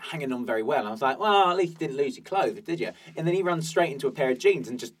like hanging on very well. And I was like, well, at least you didn't lose your clothes, did you? And then he runs straight into a pair of jeans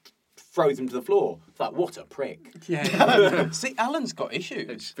and just throws them to the floor. It's like, what a prick. Yeah. See, Alan's got It's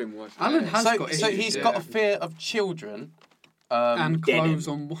issues. been worse. Alan has So, got so issues, he's yeah. got a fear of children and denim. clothes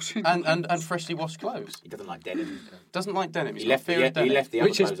on washing. and freshly washed clothes. He doesn't like denim. Doesn't like denim. He's He got left, a fear he, of denim. he left the other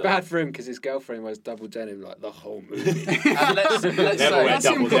Which is clothes on. bad for him because his girlfriend wears double denim like the whole movie. And let's Never say wear That's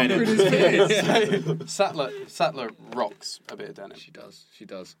him double denim. conquering his fears. Sattler rocks a bit of denim. She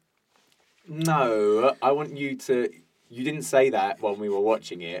does. No, I want you to... You didn't say that when we were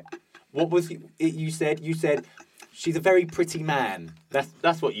watching it. What was it you said? You said, she's a very pretty man.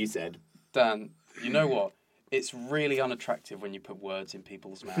 That's what you said. Dan, you know what? It's really unattractive when you put words in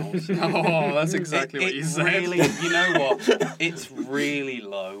people's mouths. Oh, that's exactly what you said. Really, you know what? It's really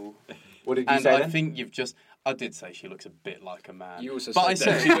low. What did you And say I then? think you've just... I did say she looks a bit like a man. You also But I said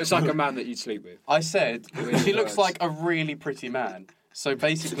that said- she looks like a man that you'd sleep with. I said With she looks words. like a really pretty man. So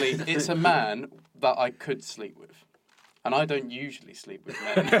basically, it's a man that I could sleep with. And I don't usually sleep with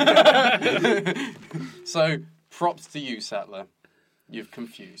men. So props to you, Sattler. You've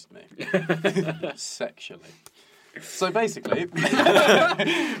confused me. Sexually. So basically,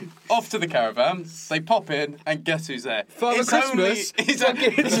 off to the caravan, they pop in, and guess who's there? Father Christmas. It's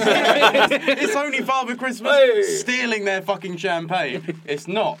only Father Christmas Hey. stealing their fucking champagne. It's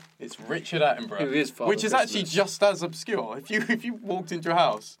not. It's Richard Attenborough. Who is Father Which is actually Christmas? just as obscure. If you walked into a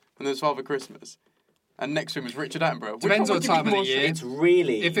house and there's Father Christmas, and next to him is Richard Attenborough. Depends which what one time would of give the you more year. shit? It's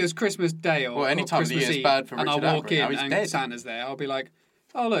really... If it was Christmas Day or, Well, any or time of the Christmas year is Eve, bad for and I Richard walk Attenborough. Now in he's and dead. Santa's there, I'll be like,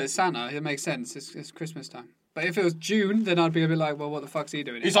 oh look, it's Santa. It makes sense. It's Christmas time. But if it was June, then I'd be a bit like, well, what the fuck's he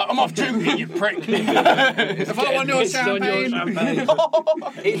doing? He's here? like, I'm off duty, you prick. if I want your pissed on your champagne,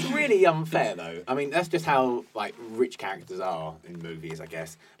 It's really unfair, though. I mean, that's just how like rich characters are in movies, I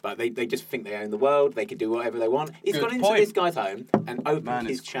guess. But they just think they own the world. They can do whatever they want. He's Good gone into point. this guy's home and opened Man,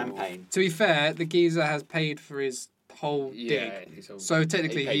 his it's cruel. champagne. to be fair, the geezer has paid for his whole Yeah. dig. he's all- So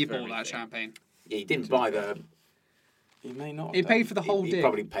technically, paid he for bought that everything. champagne. Yeah, he didn't buy the. He may not. He paid for the whole He dig.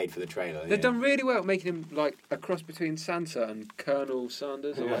 probably paid for the trailer. They've yeah. done really well at making him like a cross between Santa and Colonel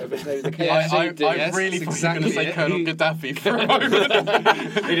Sanders or whatever his name is. The Yeah, KFC I dude. yes, really that's thought you were going to exactly say it. Colonel Gaddafi for a moment.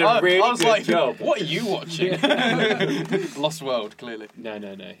 He did a really I was good like, job. what are you watching? Lost World, clearly. No.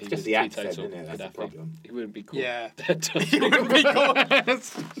 He's Just the accent, teetotal isn't it? That's the Gaddafi. problem. He wouldn't be cool. Yeah.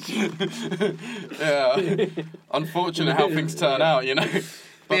 Yeah. Unfortunate how things turn out, you know.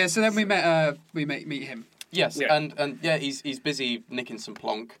 But yeah, so then we meet him. Yes, Yeah. and yeah, he's busy nicking some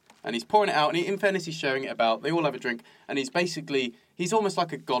plonk, and he's pouring it out, and in fairness, he's sharing it about. They all have a drink, and he's almost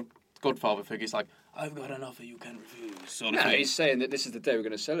like a godfather figure. He's like, I've got an offer you can refuse. Sort of No, thing. he's saying that this is the day we're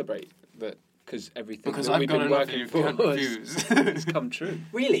going to celebrate, but because everything Because that I've we've got been an offer working you for can't refuse. has come true.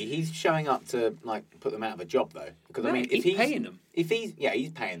 Really, he's showing up to like put them out of a job though. Because I No, mean, if he's paying them. If he's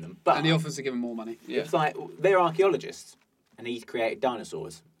paying them, but And he offers to give him more money. Yeah. it's like they're archaeologists, and he's created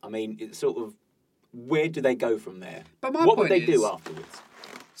dinosaurs. I mean, it's sort of where do they go from there? But my what would point they is- do afterwards?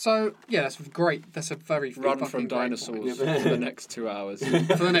 So yeah, that's great. That's a very Run fucking from great dinosaurs point. for the next 2 hours. for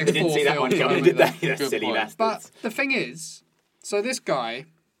the next They didn't 4 see that one films. coming, won't did they? they? That Good silly point. bastards. But the thing is, so this guy,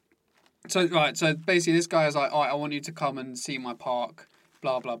 so basically this guy is like, all right, I want you to come and see my park,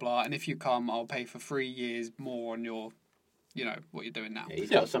 blah blah blah, and if you come, I'll pay for 3 years more on your, you know, what you're doing now. Yeah, he's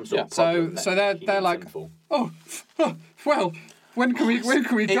Yeah, got some sort of yeah. problem So that he they're needs like- them for. Oh, well, when can we go?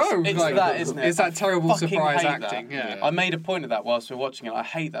 It's Like, that, isn't it? It's that terrible I fucking surprise hate acting. that. Yeah. Yeah. I made a point of that whilst we were watching it. I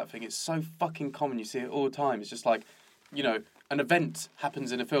hate that thing. It's so fucking common. You see it all the time. It's just like, you know, an event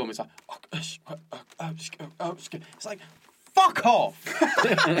happens in a film. It's like, it's like, fuck off.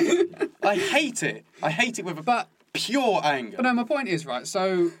 I hate it. I hate it with a But pure anger. But no, my point is, right,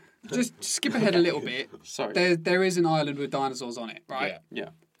 so just skip ahead a little bit. Sorry. There is an island with dinosaurs on it, right? Yeah.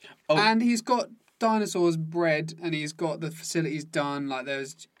 Oh. And he's got dinosaurs bred and he's got the facilities done. Like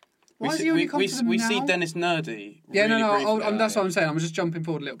there's. Why does he only come to them we now? see Dennis Nerdy. Yeah, really no. briefly. That's what I'm saying. I'm just jumping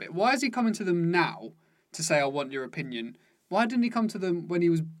forward a little bit. Why is he coming to them now to say, I want your opinion, Why didn't he come to them when he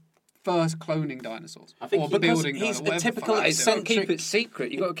was first cloning dinosaurs? I think or because building he's dinosaurs, a typical whatever the fuck You've got to eccentric- keep it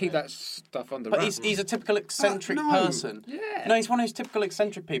secret. You've got to keep that stuff under But wraps. he's a typical eccentric no. person. Yeah. No, he's one of those typical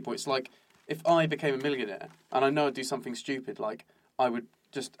eccentric people. It's like if I became a millionaire and I know I'd do something stupid, like I would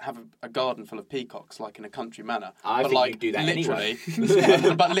just have a garden full of peacocks, like in a country manner. I but think like you'd do that literally,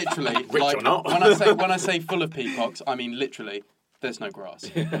 anyway. but literally, Rich like or not. when I say full of peacocks, I mean literally. There's no grass,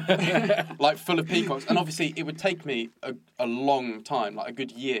 like full of peacocks, and obviously it would take me a long time, like a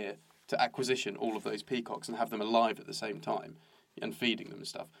good year, to acquisition all of those peacocks and have them alive at the same time and feeding them and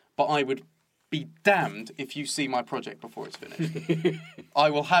stuff. But I would be damned if you see my project before it's finished. I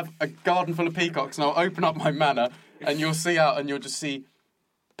will have a garden full of peacocks and I'll open up my manor and you'll see out and you'll just see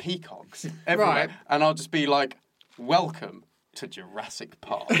peacocks everywhere. Right. And I'll just be like, welcome to Jurassic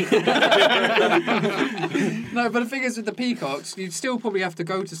Park. No, but the thing is with the peacocks, you'd still probably have to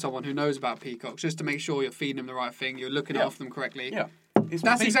go to someone who knows about peacocks just to make sure you're feeding them the right thing, you're looking Yeah. after them correctly. Yeah. It's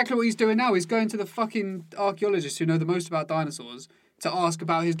That's peac- exactly what he's doing now. He's going to the fucking archaeologists who know the most about dinosaurs to ask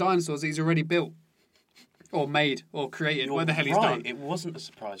about his dinosaurs that he's already built. Or made, or created, You're what the hell he's right. done. It wasn't a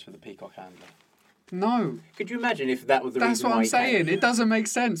surprise for the peacock handler. No. Could you imagine if that was the That's reason what why I'm he came? saying. It doesn't make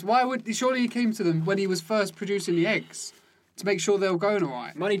sense. Why would... Surely he came to them when he was first producing the eggs to make sure they were going all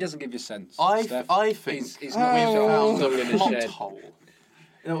right. Money doesn't give you sense. I Steph. think He's Oh. not found found in a a plot shed. hole.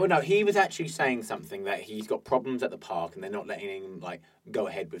 No, he was actually saying something that he's got problems at the park and they're not letting him like go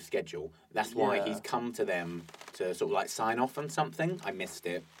ahead with schedule. That's why Yeah. he's come to them to sort of like sign off on something. I missed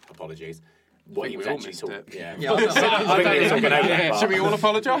it. Apologies. What think he was we all actually missed talking. it. Yeah. Yeah, I I think we were talking over that part. Should we all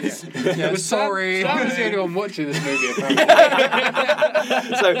apologise? Yeah, sorry. I was the only one watching this movie,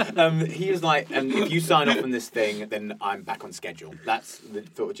 apparently. So he was like, and if you sign off on this thing, then I'm back on schedule. That's the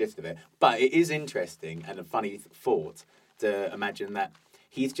sort of gist of it. But it is interesting and a funny thought to imagine that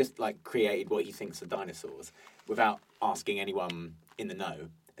he's just like created what he thinks are dinosaurs without asking anyone in the know.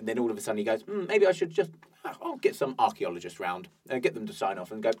 And then all of a sudden he goes, maybe I should I'll get some archaeologists round, get them to sign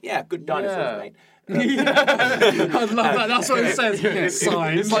off and go, yeah, good dinosaurs, Yeah. mate. I love that. That's what it says. Yeah,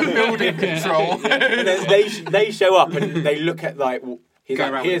 signs. It's like building control. And then they show up and they look at like, well, he's Go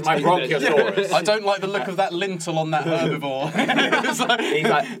like, around here's with my a tape Bronchiosaurus. I don't like the look of that lintel on that herbivore. It's like, He's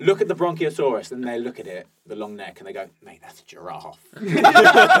like, look at the Bronchiosaurus, and they look at it, the long neck, and they go, mate, that's a giraffe. just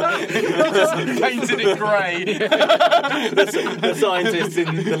painted it grey. The scientists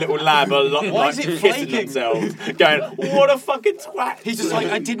in the little lab are Why like is it kissing flaking? themselves, going, what a fucking twat. He's just like,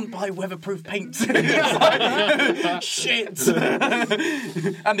 I didn't buy weatherproof paint. It's like, shit.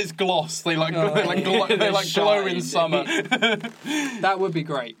 And it's gloss. They like, they glow in summer. That would be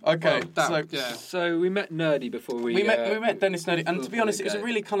great. Okay, Well, so yeah. So we met Nerdy before we met Dennis Nerdy, and to be before honest, we it was a go.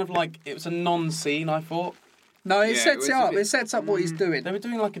 really kind of like it was a non-scene. I thought No, it Yeah, sets it it was a up. bit- It sets up what he's doing. they were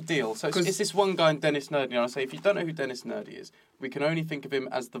doing like a deal. So 'Cause- it's this one guy, Dennis Nerdy, and I say if you don't know who Dennis Nerdy is, we can only think of him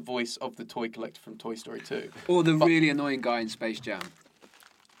as the voice of the toy collector from Toy Story 2. Or the really annoying guy in Space Jam.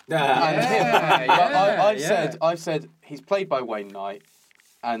 Yeah, But I've yeah. said he's played by Wayne Knight,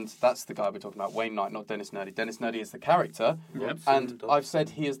 and that's the guy we're talking about. Wayne Knight, not Dennis Nerdy. Dennis Nerdy is the character, and I've said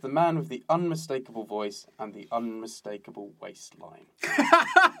he is the man with the unmistakable voice and the unmistakable waistline.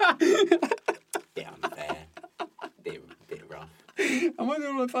 Bit unfair. Bit rough. Am I the only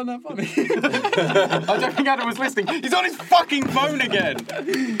one that found that funny? I don't think Adam was listening. He's on his fucking phone again.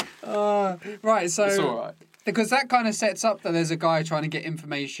 Right, so It's all right. because that kind of sets up that there's a guy trying to get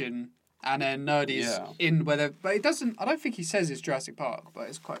information, and then Nerdy's Yeah. in whether, but it doesn't. I don't think he says it's Jurassic Park, but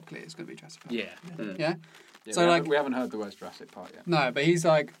it's quite clear it's going to be Jurassic Park. Yeah. Yeah. Yeah, So, like- we haven't heard the words Jurassic Park yet. No, but he's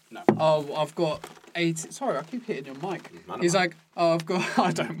like, No. oh, I've got 8. Sorry, I keep hitting your mic. None of He's mine. like, oh, I've got.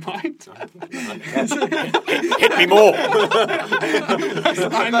 I don't mind. Hit me more.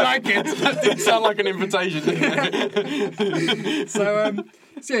 I like it. That did sound like an invitation, didn't it? So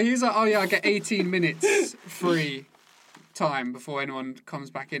yeah, he's like, oh yeah, I get 18 minutes free time before anyone comes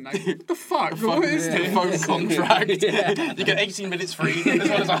back in. Like, what the fuck? What is The this? phone contract. You get 18 minutes free as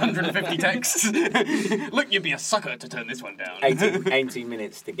well as 150 texts. Look, you'd be a sucker to turn this one down. 18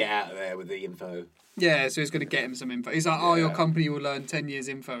 minutes to get out of there with the info. Yeah, so he's going to get him some info. He's like, oh, your Yeah. company will learn 10 years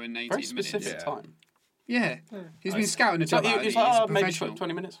info in 18 Very minutes. specific Yeah. time. Yeah. He's been scouting the So job out. he's He's like, a oh, maybe professional.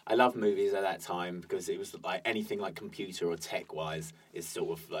 20 minutes. I love movies at that time because it was like anything like computer or tech wise is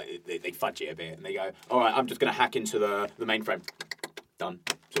sort of like they fudge it a bit and they go, all right, I'm just going to hack into the mainframe. Done.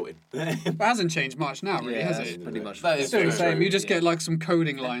 Sorted. It hasn't changed much now, really, has that's it? pretty much. That is Still the very same. true. You just get like some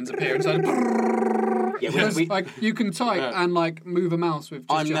coding lines appear. It's like, Yeah, Because, we, like you can type Yeah. and like move a mouse with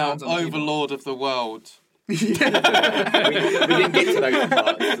just I'm your now hands on the keyboard. overlord of the world. we didn't get to those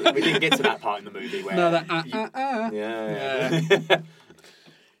parts. We didn't get to that part in the movie where. No, that Yeah.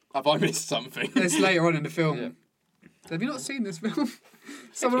 Have I missed something? It's later on in the film. Have you not seen this film?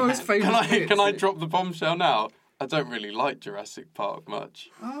 Some of his famous bits. Can I drop the bombshell now? I don't really like Jurassic Park much.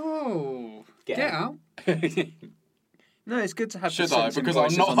 Oh, Get get out. No, it's good to have. Should the I? sensing Because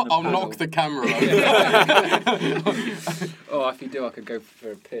voices on the I'll panel. knock the camera over. Oh, if you do, I could go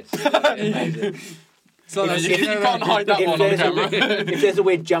for a piss. Amazing. So You that's can't hide that one on camera. If there's a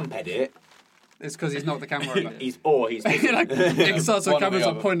weird jump edit, It's because he's knocked the camera over. he's Like, it starts One on or cameras the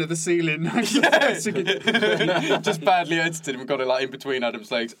on other. point at the ceiling. Just badly edited and got it like in between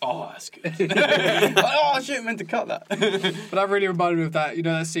Adam's legs. Oh, that's good. Oh shit, I meant to cut that. But that really reminded me of that, you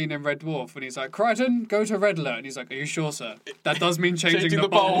know, that scene in Red Dwarf when he's like, Crichton, go to Red Alert. And he's like, are you sure, sir? That does mean changing the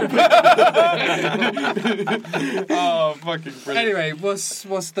bulb. Oh, fucking brilliant. Anyway,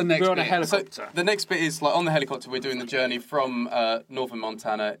 what's the next We're on a bit? helicopter. So the next bit is like on the helicopter. We're doing the journey from northern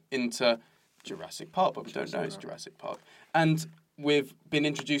Montana into Jurassic Park, but we don't know it's Jurassic Park. And we've been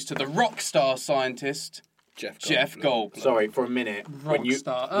introduced to the rock star scientist Jeff Goldblum. Sorry, for a minute. Rock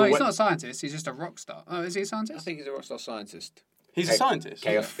star. Oh, he's not a scientist. He's just a rock star. Oh, is he a I scientist? think he's a rockstar scientist. He's a scientist,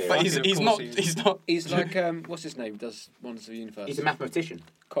 Chaos theory. but Of he's course not. he is. He's not. He's like what's his name? Does Wonders of the Universe? He's a mathematician.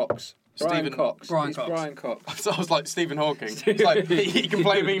 Cox. Brian Stephen- Cox. Brian He's Cox. Brian Cox. So I was like Stephen Hawking. It's like he can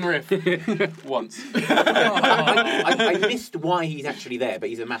play a mean riff once. I missed why he's actually there, but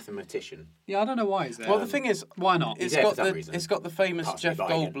he's a mathematician. Yeah, I don't know why he's there. Well, the thing is, Why not? He's it's there got for some the reason. it's got the famous Pass me Jeff by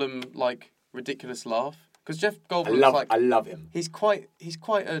again. Goldblum like ridiculous laugh because Jeff I Goldblum's like love him. he's quite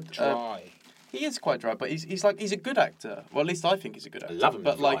a Dry. he is quite dry, but he's a good actor. Well, at least I think he's a good actor. love him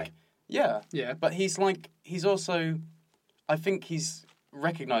but dry. like yeah, Yeah. But he's also, I think he's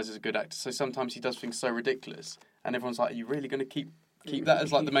recognised as a good actor. So sometimes he does things so ridiculous, and everyone's like, "Are you really going to keep that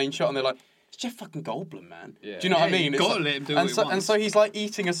as like the main shot?" And they're like, "It's Jeff fucking Goldblum, man." Yeah. Do you know what I Yeah, mean? you It's gotta like- let him do and what he so, wants. And so he's like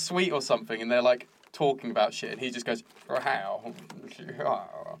eating a sweet or something, and they're like talking about shit, and he just goes, "How?"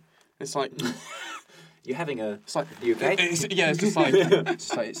 It's like. You're having a. It's like, You okay? It's just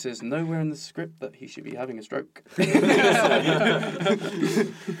like, it says nowhere in the script that he should be having a stroke.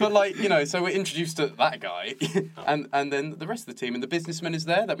 But like, you know, so we're introduced to that guy, and then the rest of the team, and the businessman is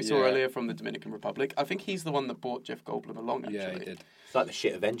there that we saw Yeah. earlier from the Dominican Republic. I think he's the one that brought Jeff Goldblum along. Actually, Yeah, he did. It's like the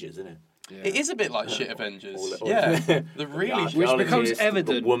shit Avengers, isn't it? Yeah. It is a bit like shit Avengers. All- Yeah, the really. Yeah, shit- Which Archaeologist, becomes the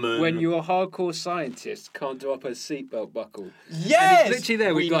evident woman. when you're a hardcore scientist can't do up a seatbelt buckle. Yes, And he's literally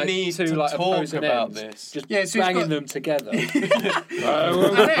there with we like need two to like talk opposing about ends, this. just Yeah, so he's banging got- them together. I'm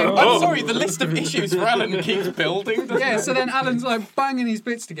sorry, the list of issues for Alan keeps building. doesn't Yeah, it? so then Alan's like banging these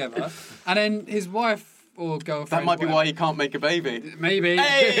bits together, and then his wife or girlfriend. that might be whatever- why he can't make a baby. Maybe.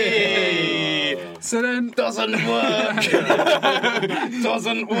 Hey! So then. Doesn't work.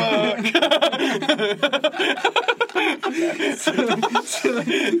 Doesn't work.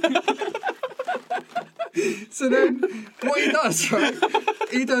 So then, what he does, right?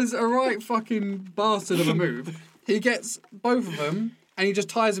 He does a right fucking bastard of a move. He gets both of them and he just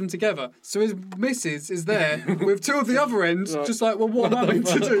ties them together. So his missus is there with two of the other ends, just like, well, what am I meant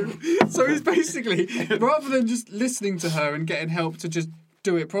to do? So he's basically, rather than just listening to her and getting help to just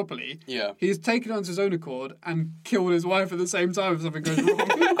do it properly, Yeah. he's taken it onto his own accord and killed his wife at the same time if something goes wrong.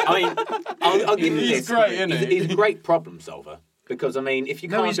 I mean, I'll give you He's this. great, isn't he? He's a great problem solver. Because, I mean, if you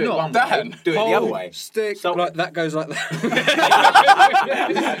No, can't he's do it not. one Dan, way, do it the other way. Stick So- like that goes like that.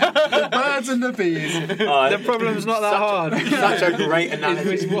 The birds and the bees. The problem's not that hard. Such a great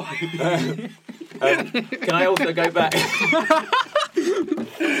analogy. Can I also go back?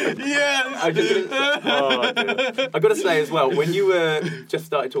 Yes. I got to say as well, when you just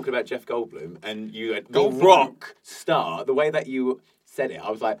started talking about Jeff Goldblum and you had the Goldblum. rock star, the way that you said it, I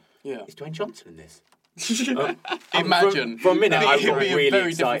was like, Yeah. is Dwayne Johnson in this? Imagine. For a minute, I It'd got be a really very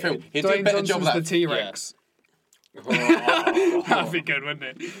excited. different film. He'd do a Dwayne better job Johnson's of the that. T-Rex. That'd be good,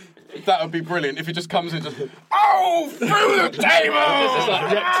 wouldn't it? That would be brilliant if it just comes in just, oh, through the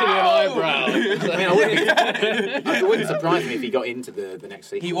table! Reptilian eyebrow. I mean, it wouldn't surprise me if he got into the next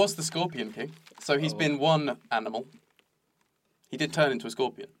sequel. He was the Scorpion King, so he's been one animal. He did turn into a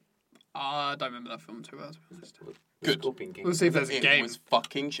scorpion. I don't remember that film too well, to be honest. Good. Scorpion King. We'll see if there's a It game. was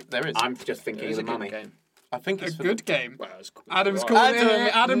fucking shit. There is. I'm just thinking of It's the a good mummy. game. I think A it's for good game. Well, it's cool. Adam's Right. called Adam,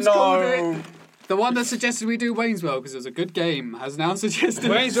 it. Adam's no. called it. The one that suggested we do Wayne's World because it was a good game has now suggested.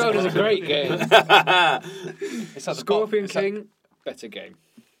 Wayne's World is a great game. It's at the Scorpion bottom. King, better game.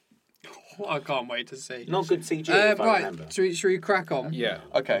 I can't wait to see. Not good CG, if I remember. Right, should we crack on? Yeah.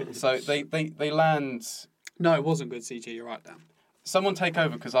 Okay, so they land. No, it wasn't good CG. You're right, Dan. Someone take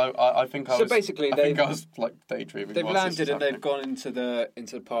over because I think I was. So basically, I think I was like daydreaming. They've whilst this landed was and they've happening. gone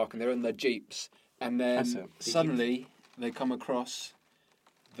into the park and they're in their jeeps, and That's then it. suddenly they come across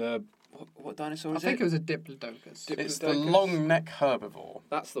the what dinosaur I is think it? it was a Diplodocus. It's the Diplodocus? long neck herbivore.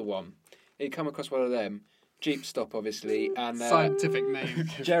 That's the one. You come across one of them. Jeep stop, obviously, and Scientific name.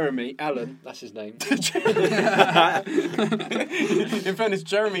 Jeremy Allen, that's his name. In fairness,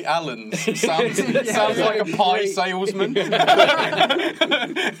 Jeremy Allen sounds like a pie salesman.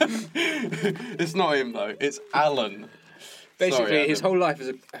 It's not him though. It's Alan. Basically, Sorry, his Adam. whole life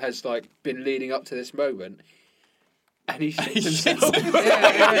has like been leading up to this moment, and he shits himself.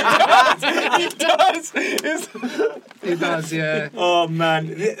 He does. He does, yeah. Oh man,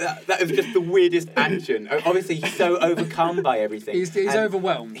 that is just the weirdest action. Obviously, he's so overcome by everything. He's And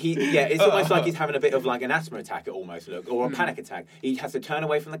overwhelmed. it's almost like he's having a bit of like an asthma attack. It almost looks, or a panic attack. He has to turn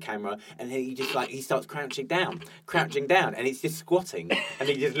away from the camera, and then he starts crouching down, and he's just squatting, and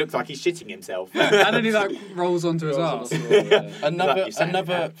he just looks like he's shitting himself. And then he like rolls onto his arse.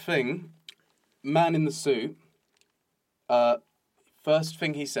 Another thing, man in the suit. First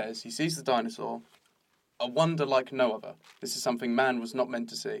thing he says, he sees the dinosaur, a wonder like no other. This is something man was not meant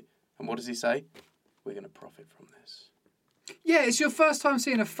to see. And what does he say? We're going to profit from this. Yeah, it's your first time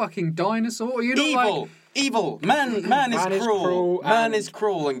seeing a fucking dinosaur. You're not Evil! Evil! Man is cruel. Man is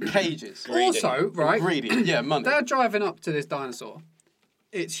cruel and cages. like... Also, right, Greedy. Yeah, money. they're driving up to this dinosaur.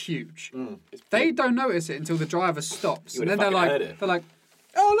 It's huge. They don't notice it until the driver stops. You And then would've they're fucking heard it. like,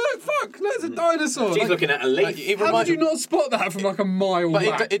 oh look, fuck, there's a dinosaur. She's Like, looking at a leaf. how did you not spot that from like a mile But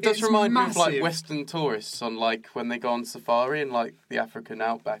back? it does It's remind me of like massive. Western tourists on like when they go on safari in like the African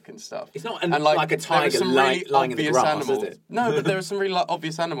outback and stuff. It's not And, like a there are tiger some lying in the obvious grass, animals. is it? No, but there are some really like,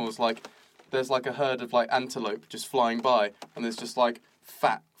 obvious animals. Like there's like a herd of like antelope just flying by, and there's just like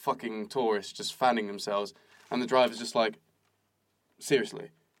fat fucking tourists just fanning themselves, and the driver's just like, seriously,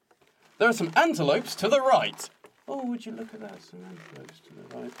 there are some antelopes to the right. Oh, would you look at that? Some antelopes to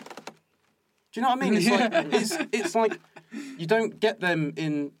the right. Do you know what I mean? It's like it's like you don't get them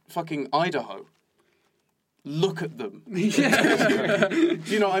in fucking Idaho. Look at them. Yeah, Do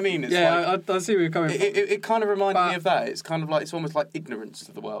you know what I mean? It's like, I see where you're coming from. it kind of reminded me But- of that. It's kind of like it's almost like ignorance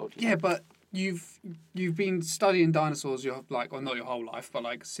to the world. Yeah, but you've been studying dinosaurs your like, well, not your whole life, but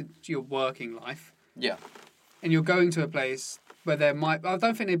like since your working life, Yeah. and you're going to a place where there might. I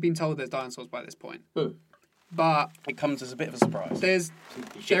don't think they've been told there's dinosaurs by this point. Ooh. But It comes as a bit of a surprise.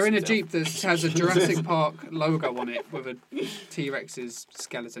 they're in a Jeep that has a Jurassic Park logo on it with a T-Rex's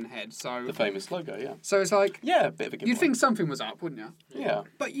skeleton head. So The famous logo, yeah. so it's like Yeah, a bit of a you'd think something was up, wouldn't you? Yeah.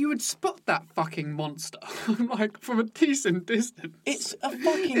 But you would spot that fucking monster like from a decent distance. It's a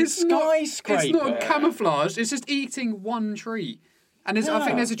fucking It's skyscraper. not camouflaged. It's just eating one tree, and I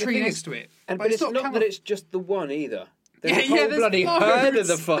think there's a The tree thing next is- to it. But it's not that it's just the one either. There's a Yeah, whole there's bloody loads. herd of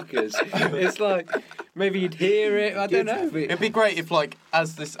the fuckers. It's like maybe you'd hear it. I don't know. It'd be great if, like,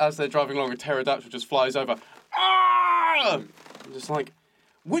 as they're driving along, a pterodactyl just flies over. Ah! I'm just like,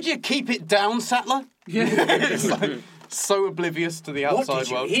 would you keep it down, Sattler? Yeah. It's like so oblivious to the What outside did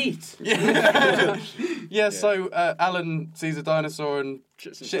you world. eat? Yeah. So Alan sees a dinosaur and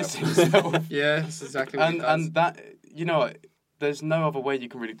Shits shits himself. himself. Yeah, that's exactly what it does. and that, you know, there's no other way you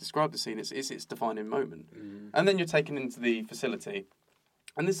can really describe the scene. It's its defining moment. And then you're taken into the facility,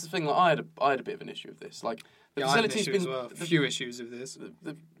 and this is the thing. Like, I had a bit of an issue with this. Like the Yeah, I had an facility's issue been as well. A few issues of this.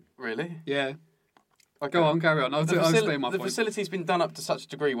 really. Yeah. Okay. Go on, carry on. I'll explain my the point. facility's been done up to such a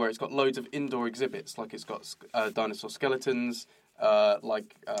degree where it's got loads of indoor exhibits. Like it's got dinosaur skeletons,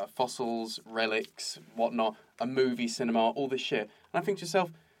 fossils, relics, whatnot, a movie cinema, all this shit. And I think to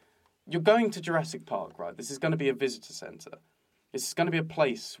yourself, you're going to Jurassic Park, right? This is going to be a visitor centre. This is going to be a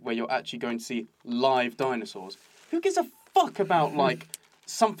place where you're actually going to see live dinosaurs. Who gives a fuck about, like,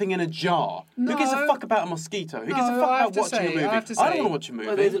 something in a jar? Who gives a No. fuck about a mosquito? Who gives a No, fuck I have about to watching say- a movie? I have to I don't say- want to watch a movie.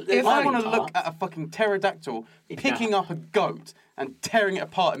 Well, there's I a want to park. look at a fucking pterodactyl picking up a goat and tearing it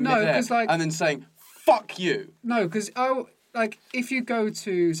apart in No, midair 'cause, like- and then saying, fuck you. No, because like if you go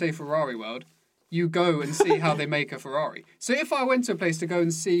to say Ferrari World, you go and see how they make a Ferrari. So if I went to a place to go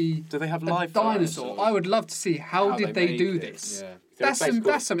and see Do they have a live dinosaur, dinosaurs? I would love to see how did they make do it. this. Yeah. Is there a place called-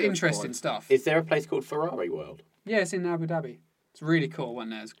 That's some interesting stuff. Is there a place called Ferrari World? Yeah, it's in Abu Dhabi. It's really cool one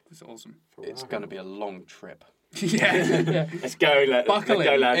there. It's awesome. It's going to be a long trip. yeah. Let's go, Buckle let's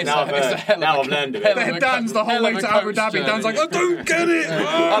go, in. lads. It's Now a hell of I've a- learned of hell it. of a Dan's the whole hell way of a to Abu coach Dhabi. journey. Dan's like, I don't get it.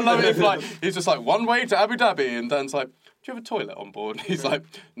 I love it if, like, he's just like, one way to Abu Dhabi, and Dan's like, do you have a toilet on board? He's like,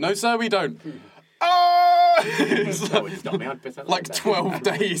 no, sir, we don't. Ah! It's That would stop me. I'd piss out like that. 12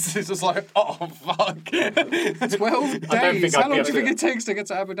 days. It's just like, oh, fuck. 12 think days. I'd How be long do you able think to- it takes to get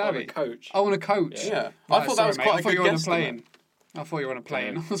to Abu On a Dhabi? coach. Oh, on a coach. Yeah. Right, I thought that was sorry, quite mate. I a thought good you were on a guesstimate. plane. I thought you were on a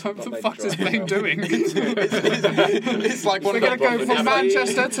plane. I was like, what the Not fuck's this made plane doing? It's like one We're of going to those... go from Abu Dhabi.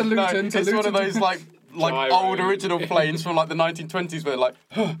 Manchester to Luton No, to it's Luton. one of those, like Gyro. old original planes from, like, the 1920s where, like,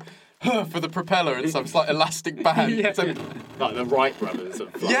 for the propeller and stuff. It's like elastic band. Yeah. So, Like the Wright brothers.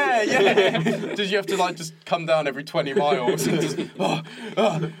 Of flying. yeah. Just you have to like just come down every 20 miles and just.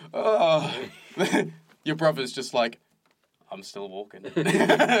 Your brother's just like, I'm still walking.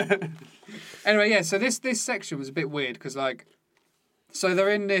 Anyway, yeah. So this section was a bit weird because like, so they're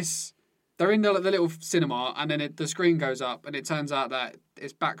in the little cinema, and then the screen goes up, and it turns out that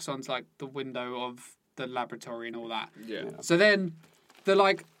it's backs onto like the window of the laboratory and all that. Yeah. So then the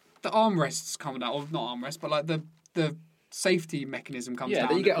armrests come down, or not armrest, but like the safety mechanism comes Yeah, down.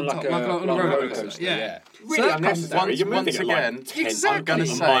 that you get on like a roller coaster. Yeah. Really So that unnecessary. You're once moving at, again, like 10 I'm going to a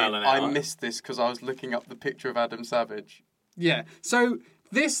say mile an I hour. missed this because I was looking up the picture of Adam Savage. Yeah. So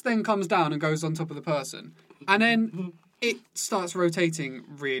this then comes down and goes on top of the person, and then it starts rotating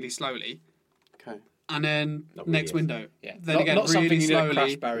really slowly, Okay. and then Not really, next is window. Yeah. Then not, again, not really something you need a crash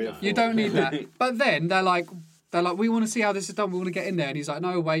slowly. barrier for. You don't need that. But then they're like, we want to see how this is done. We want to get in there. And he's like,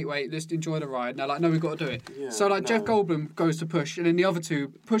 no, wait, let's enjoy the ride. And they're like, no, we've got to do it. Yeah, so like Jeff no. Goldblum goes to push, and then the other two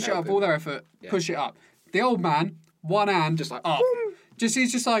push it Help up, him. all their effort, Yeah. push it up. The old man, one hand, Just like, up.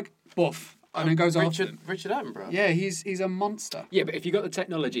 He's just like, boof, and then goes after them. Richard Attenborough. Yeah, he's a monster. Yeah, but if you got the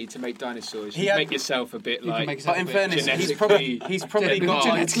technology to make dinosaurs, He you had- make yourself a bit You can like. make But in fairness, he's genetically- probably got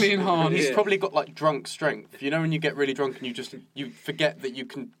genetically enhanced. he's Yeah. probably got like drunk strength. You know when you get really drunk and you forget that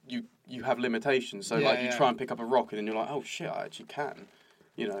you have limitations. So Yeah, like you yeah. try and pick up a rock and then you're like, oh shit, I actually can.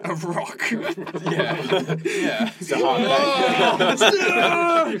 You know. A rock. Yeah. Yeah. It's a hard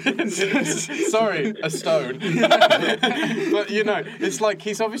Sorry, a stone. But you know, it's like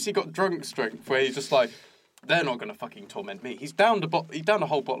he's obviously got drunk strength where he's just like, they're not gonna fucking torment me. He downed a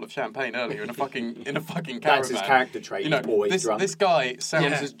whole bottle of champagne earlier in a fucking caravan. That's his character trait. You know, He's always this drunk. this guy sounds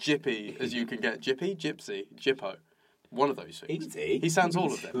Yeah. as jippy as you can get. Jippy, gypsy, jippo, one of those things. Easy. He sounds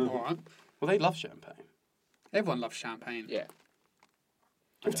all of them. All right. Well, they love champagne. Everyone loves champagne. Yeah.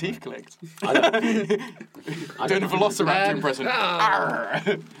 Your teeth clicked. I don't- Doing a velociraptor Um, impression. ah.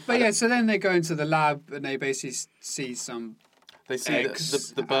 Arr. But yeah, so then they go into the lab and they basically see some They see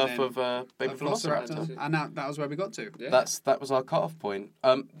Eggs, the birth and of baby a velociraptor, velociraptor. and that was where we got to. Yeah. That was our cut-off point.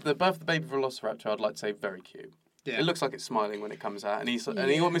 The birth of the baby velociraptor, I'd like to say, very cute. Yeah. It looks like it's smiling when it comes out, and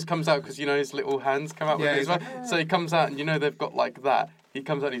he almost comes out because you know his little hands come out with Yeah, it as he's well. So he comes out, and you know they've got like that. He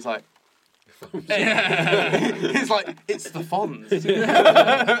comes out, and he's like, Yeah. he's like, it's the Fonz.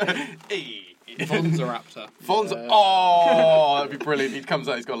 Hey. Vonzoraptor. Fonz. Oh, that'd be brilliant. He comes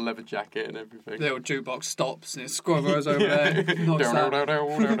out, he's got a leather jacket and everything. The little jukebox stops and it squirrels over there. Knocks out. The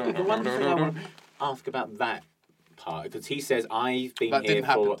one thing I want to ask about that part, because he says, I've been That here didn't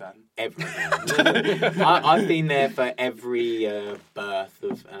happen, for Dan. every... I've been there for every birth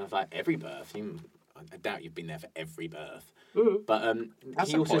of... And I was like, every birth? I doubt you've been there for every birth. But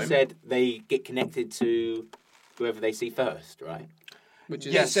That's he a also point. said they get connected to whoever they see first, right? Which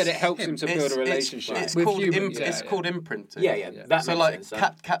is He said it helps him to build It's- a relationship. It's With called humans, it's yeah. called imprinting. Yeah, that So makes like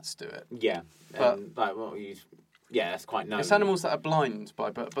sense. cats do it. Yeah. But- Like, well, yeah, that's quite known. It's animals that are blind by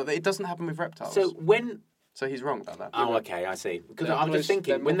birth, but it doesn't happen with reptiles. So when... So he's wrong about that. Oh, okay, I see. Because They're I'm just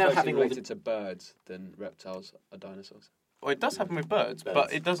thinking, more when they're closely having all the related to birds than reptiles or dinosaurs. Well, it does happen with birds, but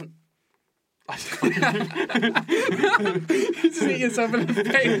Birds. it doesn't. Just hit yourself in the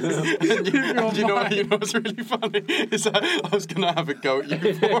face. And you know what's really funny is that I was going to have a go at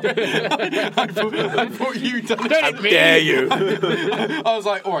you for it. I thought you'd done it. How dare you! I was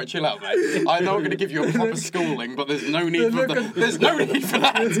like, all right, chill out, mate. I know I'm going to give you a proper schooling, but there's no need for there's no need for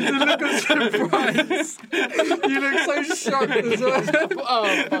that. The look of surprise. You look so shocked as well.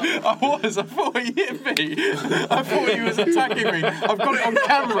 Oh, fuck. I thought he hit me. I thought he was attacking me. I've got it on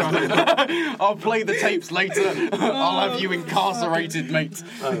camera. I'll play the tapes later. I'll have you incarcerated, mate.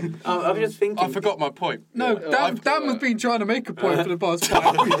 I was just thinking... I forgot my point. No, Dan was been trying to make a point for the past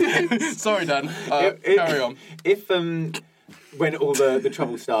 5 minutes. Sorry, Dan. Carry on. If when all the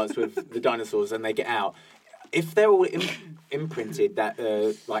trouble starts with the dinosaurs and they get out, if they're all imprinted that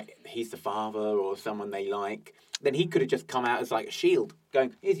like he's the father or someone they like, then he could have just come out as like a shield,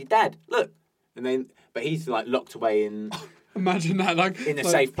 going, "Here's your dad, look," and then but he's like locked away in Imagine that, like a like,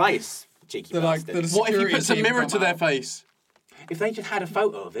 safe place. Cheeky they're like bastard. the What if he security puts a team mirror come to their out. face? If they just had a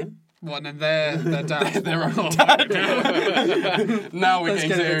photo of him. What, and their dad. Their own dad. Now we're Let's getting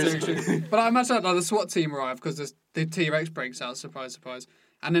get a bit serious. too extreme. But I imagine that, like, the SWAT team arrive because the T-Rex breaks out, surprise, surprise.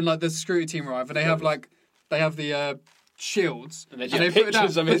 And then like the security team arrive and they have the shields. And they they just put it down.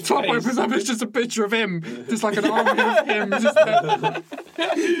 pictures of his The top face. opens up, it's just a picture of him. Just like an army of him. Just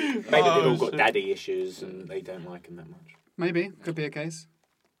Maybe they've all got shit. daddy issues and they don't like him that much. Maybe, could be a case.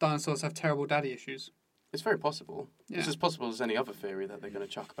 Dinosaurs have terrible daddy issues. It's very possible. Yeah. It's as possible as any other theory that they're going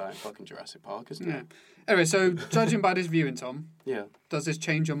to chuck about in fucking Jurassic Park, isn't Yeah. it? Anyway, so judging by this viewing, Tom, Yeah. does this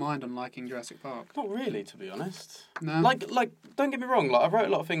change your mind on liking Jurassic Park? Not really, to be honest. No. Like, don't get me wrong. Like, I wrote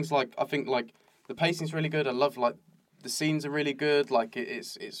a lot of things. Like, I think like the pacing's really good. I love like the scenes are really good. Like,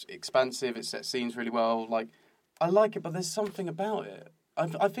 it's expansive. It sets scenes really well. Like, I like it, but there's something about it.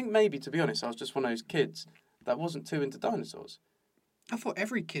 I think maybe, to be honest, I was just one of those kids that wasn't too into dinosaurs. I thought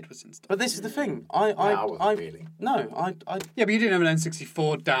every kid was in stuff. But this is the thing. I wasn't really. No, I Yeah, but you didn't have an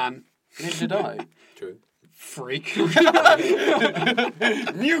N64, Dan. neither did I. True. Freak.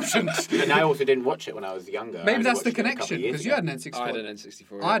 Mutant. And I also didn't watch it when I was younger. I Maybe only that's the watched it a couple of connection, years because you ago. had an N64. I had an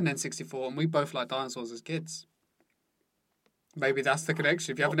N64. I had an N64, and we both liked dinosaurs as kids. Maybe that's the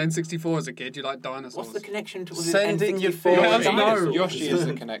connection. If you have an N64 as a kid, you like dinosaurs. What's the connection to Sending your N64 feelings. dinosaurs? Yoshi is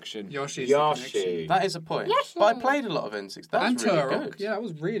the connection. Yoshi's the connection. Yoshi. That is a point. But I played a lot of N6. That And was really Turok. good. Yeah, that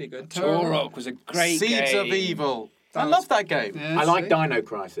was really good. Turok was a great Seeds game. of Evil. That I was- love that game. Yeah, I like see? Dino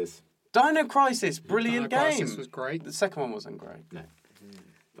Crisis. Dino Crisis, brilliant Dino game. Crisis was great. The second one wasn't great. No.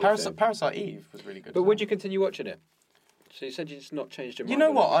 Parasite Eve was really good. But as would well. you continue watching it? So you said you just not changed your mind. You know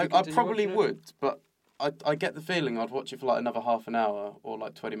on what? it. Would you I continue probably watching it? would, but I get the feeling I'd watch it for like another half an hour or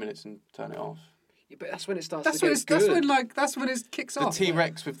like 20 minutes and turn it off. Yeah, but that's when it starts That's to when get it's, good. that's when it kicks The off.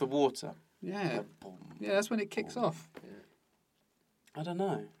 T-Rex with the water. Yeah, Boom. yeah, that's when it kicks off. I don't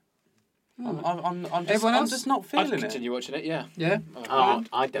know. Hmm. I'm Everyone else? just not I'd feeling it. continue watching it, yeah. Yeah.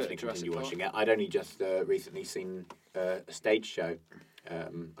 I'd definitely Jurassic continue Park. watching it. I'd only just recently seen a stage show.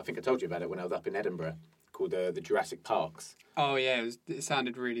 I think I told you about it when I was up in Edinburgh, called the Jurassic Parks. Oh yeah, it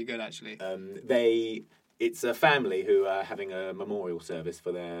sounded really good actually. It's a family who are having a memorial service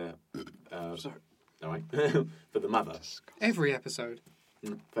for their Sorry. all right, for the mother. Every episode.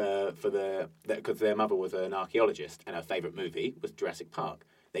 Because their mother was an archaeologist and her favourite movie was Jurassic Park.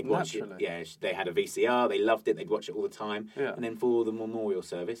 They'd watch it. Naturally. Yeah, they had a VCR. They loved it. They'd watch it all the time. Yeah. And then for the memorial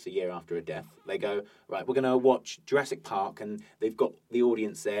service, a year after her death, they go, right, we're going to watch Jurassic Park, and they've got the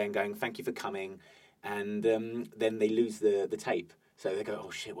audience there and going, thank you for coming, and then they lose the tape. So they go,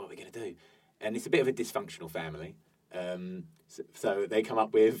 oh shit, what are we going to do? And it's a bit of a dysfunctional family. So they come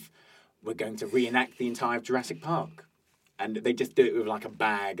up with, we're going to reenact the entire Jurassic Park. And they just do it with like a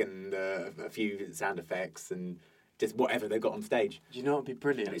bag and a few sound effects and just whatever they've got on stage. Do you know what would be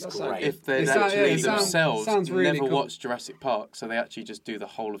brilliant? And it's That great. If they'd It sound- actually yeah, it sound- themselves sounds really never cool. watched Jurassic Park, so they actually just do the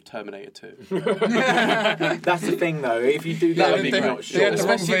whole of Terminator 2. That's the thing, though. If you do that, Yeah, if they- you're they- not they sure. had the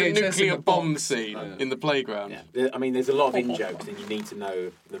wrong Especially the VHS in nuclear the bomb box. scene in the playground. Yeah. I mean, there's a lot of in-jokes, and you need to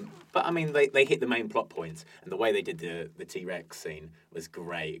know them. But, I mean, they hit the main plot points. And the way they did the T-Rex scene was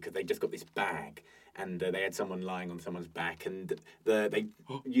great, because they just got this bag, and they had someone lying on someone's back, and they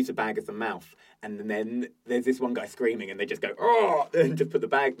use a bag as the mouth. And then there's this one guy screaming, and they just go, oh, and just put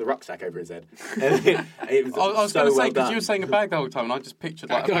the rucksack over his head. And it was I was so going to say, well because you done. were saying a bag the whole time, and I just pictured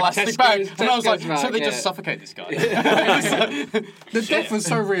like a Like plastic Tesco's- bag. And I was like, Tesco's so they bag, just yeah. suffocate this guy. The death was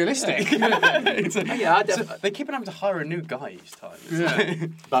so realistic. Yeah, I So they keep on having to hire a new guy each time. Yeah.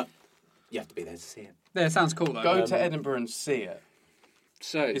 But you have to be there to see it. Yeah, it sounds cool though. Go to Edinburgh and see it.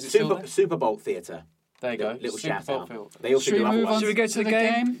 So, Is it still there? Super Bowl Theatre. There you go. Little Super shout Bowl out. field. They also Should we do other move on ones. should we go to the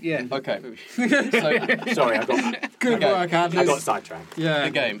game? Yeah. Okay. So, Sorry, I got Good Okay. work, I Adlers. got sidetracked. Yeah.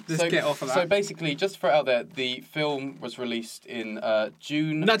 the game. Let's so, get off of that. So basically, just for out there, the film was released in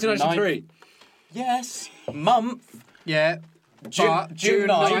June 1993. 9th. Yes, month. Yeah. June, But June June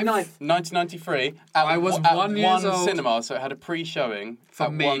 9th, 9th. 1993. I was at 1 years one old. cinema, so it had a pre-showing For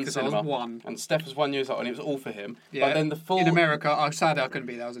at me, one 'cause I was cinema. 1. And Steph was 1 year old, and it was all for him. Yeah. But then the full In America, I'm sad I couldn't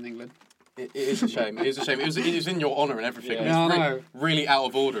be there. I was in England. It is a shame. It is a shame. It was in your honour and everything. Yeah. and Yeah, it's I know. really out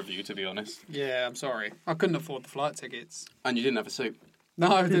of order of you, to be honest. Yeah, I'm sorry. I couldn't afford the flight tickets. And you didn't have a suit. No,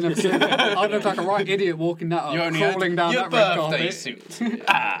 I didn't have a suit. I looked like a right idiot walking that up, You only crawling had down your that red birthday carpet. suit.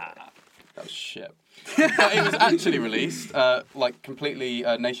 That was shit. But it was actually released, completely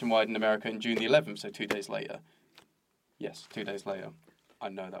nationwide in America in June the 11th, so 2 days later. Yes, 2 days later. I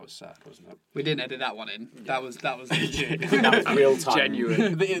know that was sad, wasn't it? We didn't edit that one in. That was legit. That was real time.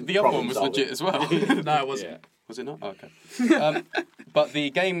 Genuine. The other one was Problem legit as well. No, it wasn't. Yeah. Was it not? Oh, okay. But the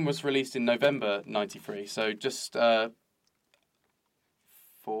game was released in November 93, so just 4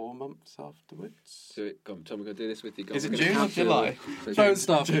 months afterwards. Do it. Go on, Tom, we're going to do this with you. Go Is on, it we're gonna June or count to- July? So Don't June.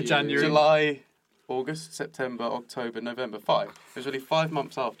 start from January. July, August, September, October, November. 5. It was really 5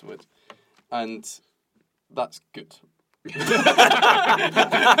 months afterwards. And that's good.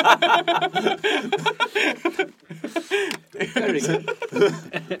 Very good.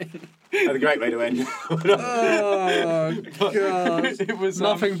 That's a great way to end. Oh, God. It was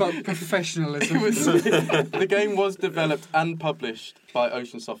Nothing but professionalism. It was, the game was developed and published by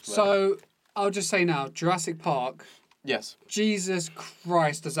Ocean Software. So, I'll just say now, Jurassic Park. Yes. Jesus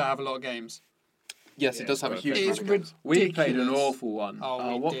Christ, does that have a lot of games? Yes, Yeah, it does have a it's huge It's amount of games. ridiculous. We played an awful one.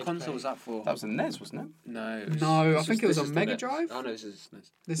 Oh, we what did console play. was that for? That was a NES, wasn't it? No. No, I this think it was this on is Mega the NES. Drive. Oh no, this is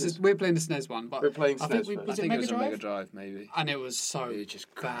This is we're playing the SNES one, but We're playing I SNES think we, first. was I it think Mega it was a Drive? Mega Drive, maybe. And it was so It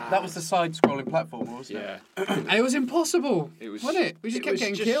just bad. That was the side-scrolling platform, wasn't Yeah. it? and it was impossible. It was. wasn't it? We just kept was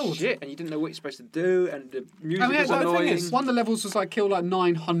getting just killed. Shit, and you didn't know what you're supposed to do, and the music I mean, was the thing annoying. is, One of the levels was like kill like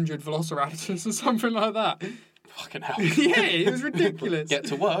 900 velociraptors or something like that. Fucking hell. Yeah, it was ridiculous. Get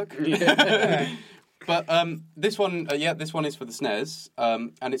to work. Yeah. But this one, this one is for the SNES,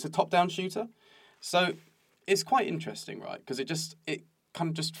 and it's a top-down shooter. So it's quite interesting, right? Because it kind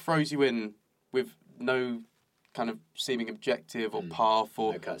of just throws you in with no kind of seeming objective or path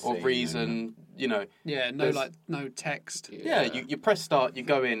or No cutscene, reason, you know. Yeah, no text. Yeah, you press start, you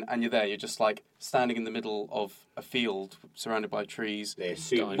go in, and you're there. You're just like standing in the middle of a field surrounded by trees They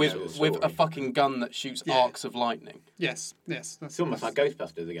assume with you know the with a story. fucking gun that shoots Yeah. arcs of lightning. Yes. That's It's almost like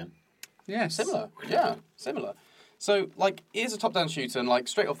Ghostbusters again. yeah, Similar, yeah, similar. So, like, it is a top-down shooter, and, like,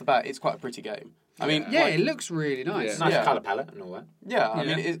 straight off the bat, it's quite a pretty game. I mean, Yeah, like, it looks really nice. Yeah. Nice Yeah. colour palette and all that. yeah, I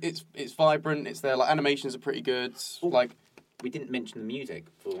Yeah. mean, it's vibrant, it's there, like, animations are pretty good, like, We didn't mention the music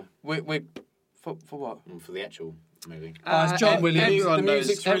for we're for what? for the actual movie. It's John Williams. Everyone, The knows,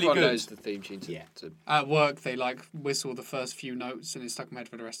 music's really everyone good. knows the theme tune. Yeah. At work, they like whistle the first few notes, and it stuck in my head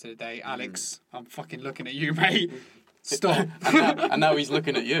for the rest of the day. Alex, I'm fucking looking at you, mate. Stop. And now he's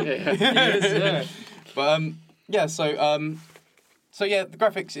looking at you. Yes, But yeah, so yeah, the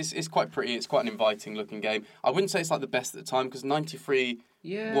graphics is quite pretty. It's quite an inviting looking game. I wouldn't say it's like the best at the time because '93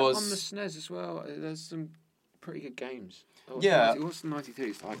 Yeah, was on the SNES as well. There's some pretty good games. Yeah. It was 92.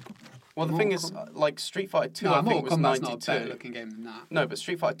 It's like well, the thing is, like Street Fighter 2, No, I think Mortal was Kombat's not a better 92. looking game than that. No, but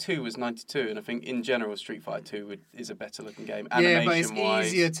Street Fighter 2 was 92, and I think in general Street Fighter 2 is a better looking game. Yeah, but it's Animation-wise.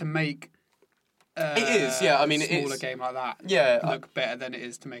 easier to make. It is, yeah, I mean, a it smaller is. game like that. Yeah, look better than it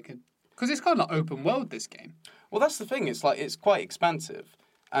is to make it because it's kind of like open world. This game. well, that's the thing. It's like it's quite expansive,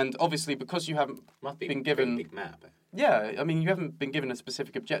 and obviously because you haven't Must be been a given. big map. Yeah, I mean, you haven't been given a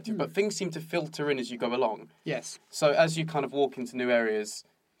specific objective, but things seem to filter in as you go along. Yes. So as you kind of walk into new areas,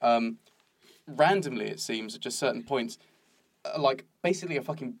 randomly it seems at just certain points, like basically a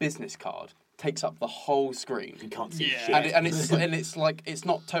fucking business card takes up the whole screen. You can't see Yeah. shit. And it's like it's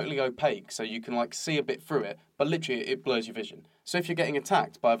not totally opaque, so you can like see a bit through it, but literally it blurs your vision. So if you're getting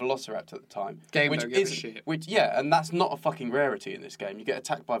attacked by a velociraptor at the time, Game which don't give a is shit. which yeah, and that's not a fucking rarity in this game. You get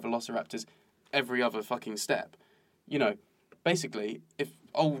attacked by velociraptors every other fucking step. You know, basically, if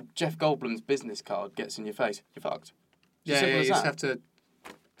old Jeff Goldblum's business card gets in your face, you're fucked. It's as Yeah, simple you as just that. have to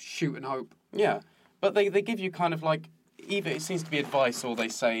shoot and hope. Yeah, but they give you kind of like either it seems to be advice or they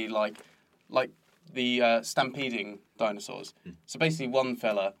say like the stampeding dinosaurs. So basically, one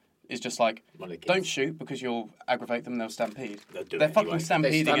fella is just like, One of the kids. don't shoot because you'll aggravate them. They'll stampede. They'll do They're it fucking anyway.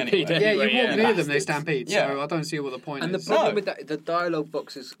 stampeding They stampede anyway. Yeah, you Anyway, walk yeah. near them, they Bastards. stampede. Yeah. So I don't see what the point And the is. No. problem with that, the dialogue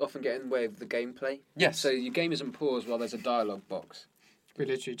boxes often get in the way of the gameplay. Yes. So your game isn't paused while there's a dialogue box. We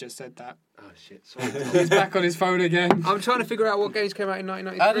literally just said that. Oh shit! Sorry. He's back on his phone again. I'm trying to figure out what games came out in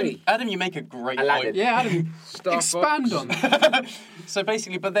 1993. Adam, you make a great Aladdin. point. Yeah, Adam, Star expand Fox. on that. So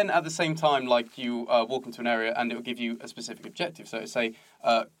basically, but then at the same time, like you walk into an area and it will give you a specific objective. So it say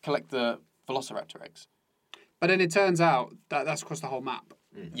collect the Velociraptor eggs. But then it turns out that that's across the whole map.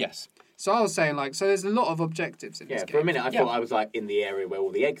 Yes. So I was saying, like, so there's a lot of objectives in Yeah, this for a game. minute I Yeah. thought I was like in the area where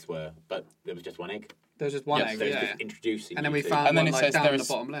all the eggs were, but there was just one egg. There's just one Yes, egg, So it's yeah. just introducing. And then you we to- found And then one it like says down there in the is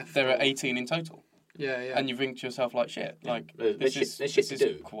bottom left. there are 18 in total, Yeah, yeah. and you think to yourself like, shit, like There's this shit- is there's shit this to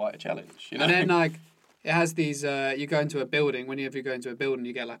is do. quite a challenge. You know? And then like it has these. You go into a building. Whenever you go into a building,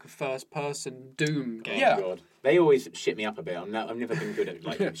 you get like a first-person Doom game. Yeah. Oh, God. They always shit me up a bit. I've never been good at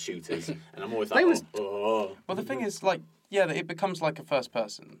like shooters, and I'm always like, They was- oh. Well, the thing is, like, yeah, it becomes like a first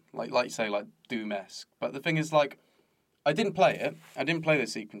person, like you say, like Doom-esque. But the thing is, like, I didn't play it. I didn't play the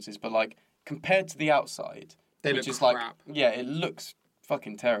sequences, but like compared to the outside, They which look is crap. like, yeah, it looks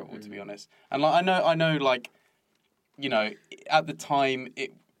fucking terrible to be honest. And like, I know, like, you know, at the time,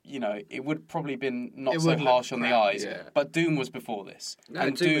 it would probably been not It so would look harsh on the crap, eyes. yeah. But Doom was before this, No,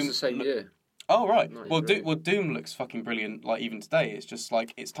 Doom was the same year. Oh right. No, Well, you're right. well, Doom looks fucking brilliant. Like even today, it's just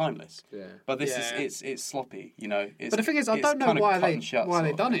like it's timeless. Yeah. But this Yeah. is it's sloppy. You know. It's, But the thing is, I it's don't know kinda why cut they and shut why sort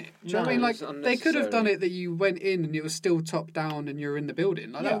they of done thing. it. Do you know what I mean? No, Like it's they could have done unnecessary. it that you went in and it was still top down and you're in the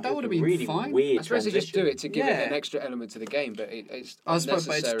building. Like Yeah. that would have been really fine. weird. I suppose they just do it to give it Yeah. an extra element to the game, but it's I suppose,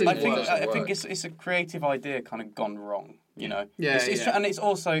 but it unnecessary. didn't I and it think work. doesn't I think work. it's a creative idea kind of gone wrong. You know. Yeah, It's yeah. and it's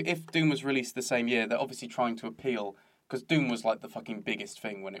also if Doom was released the same year, they're obviously trying to appeal Because Doom was like the fucking biggest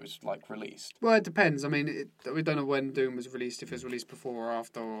thing when it was like released. Well, it depends. I mean, we don't know when Doom was released, if it was released before or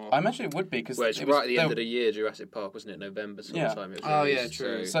after. Or... I imagine it would be because Well, it's right at the end of the year, Jurassic Park, wasn't it? November sometime. It was Oh, yeah, released,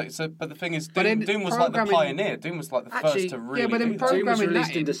 true. But the thing is, But in Doom was like the programming- pioneer. Doom was like the Actually, first to really. yeah, but in do that. Doom was programming released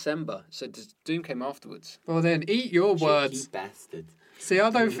that in in- December, so Doom came afterwards. Well, then eat your words. Cheeky bastard. See, I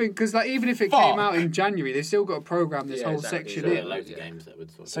don't think because like even if it Fuck. came out in January, they still got to program this Yeah, whole exactly. section There in. are loads Yeah. of games that would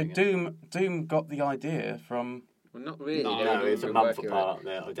sort of So do it. Doom got the idea from. Well, not really. No, No, it's a Been month working on it. apart.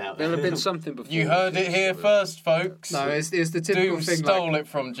 There, I doubt. There'll have been something before. You heard it here first, folks. No, it's the typical Doom thing. stole Like, it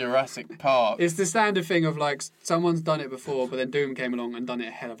from Jurassic Park. it's the standard thing of like someone's done it before, but then Doom came along and done it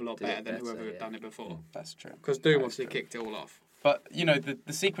a hell of a lot Did it better than better, whoever had yeah. done it before. That's true. Because Doom That is obviously true. kicked it all off. But you know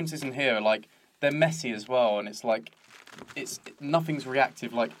the sequences in here are like they're messy as well, and it's like nothing's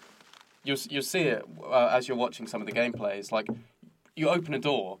reactive. Like you'll see it as you're watching some of the gameplay. It's like you open a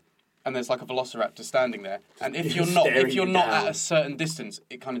door and there's like a velociraptor standing there, and if you're not Staring you at down. a certain distance,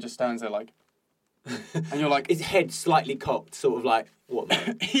 it kind of just stands there like, and you're like, Its head slightly cocked, sort of like what?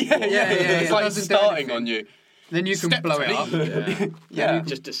 mate? yeah, yeah, it's it like doesn't do starting anything. on you. Then you can Step blow it to up. me. Yeah. Yeah.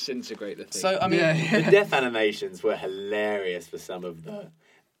 Just disintegrate the thing. So I mean, Yeah. The death animations were hilarious for some of the.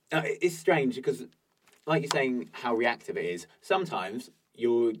 It's strange because, like you're saying, how reactive it is. Sometimes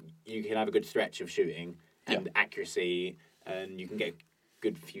you can have a good stretch of shooting and accuracy, and you can get a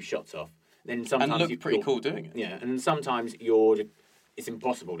good few shots off. Then sometimes and look pretty cool doing it. Yeah, and sometimes it's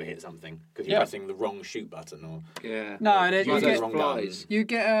impossible to hit something because you're Yeah. pressing the wrong shoot button or yeah. No, and then using you the get wrong flies. you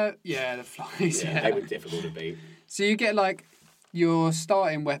get the flies. yeah, Yeah. they were difficult to beat. So you get like your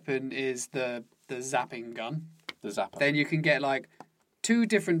starting weapon is the zapping gun. The zapper. Then you can get like 2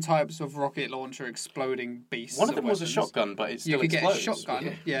 different types of rocket launcher exploding beasts. One of them was a weapons. shotgun, but it You still could get a explodes.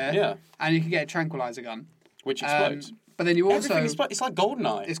 shotgun, yeah. Yeah, And you can get a tranquilizer gun. which explodes. But then you also Everything explodes. It's like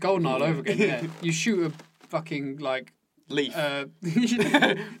Goldeneye. it's golden all over again. Yeah, you shoot a fucking like Leaf. but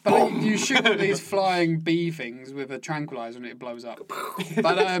like, you shoot at these flying bee things with a tranquilizer and it blows up.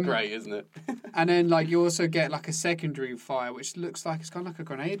 But That's great, isn't it? and then like you also get like a secondary fire which looks like it's kind of like a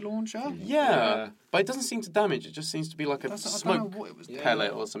grenade launcher. Yeah, but it doesn't seem to damage. It just seems to be like a I don't smoke know what it was.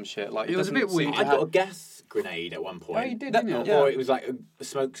 pellet or some shit. Like It was a bit doesn't seem weird. to I got a have- gas grenade at one point. Oh, you did, didn't you? Yeah. Or it was like a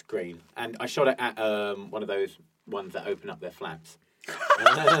smoke screen, and I shot it at one of those ones that open up their flaps.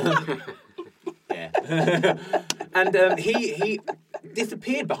 Yeah, and he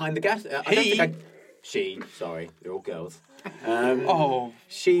disappeared behind the gas. I don't think she, sorry, they're all girls. Oh,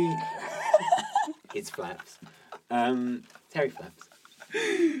 She, his flaps, Terry flaps.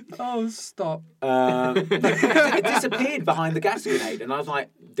 Oh, stop. It disappeared behind the gas grenade, and I was like,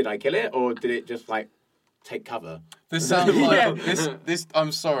 did I kill it or did it just like take cover? this sounds like Yeah. this.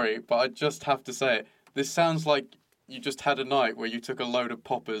 I'm sorry, but I just have to say it. This sounds like you just had a night where you took a load of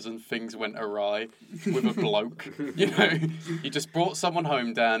poppers and things went awry with a bloke. You know, you just brought someone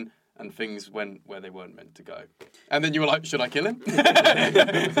home, Dan, and things went where they weren't meant to go. And then you were like, should I kill him? Did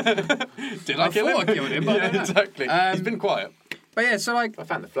I kill him? thought I killed him, but I Yeah, don't know. exactly. He's been quiet. But yeah, so like I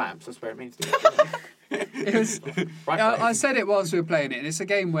found the flaps. That's where it means to be. it was. Right, I said it whilst we were playing it, and it's a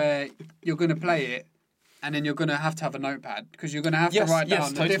game where you're going to play it, and then you're going to have a notepad because you're going to have Yes, to write yes, down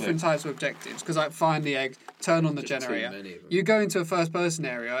the totally. different types of objectives. Because like find the egg, turn on the Just too generator. many of them. You go into a first-person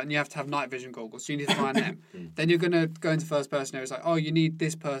area, and you have to have night vision goggles, so you need to find them. Then you're going to go into first-person area. It's like, oh, you need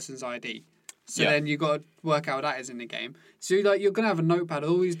this person's ID. So Yeah. then you got to work out what that is in the game. So you're going to have a notepad,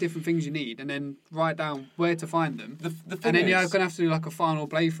 all these different things you need, and then write down where to find them. The thing And then is, you're going to have to do like a final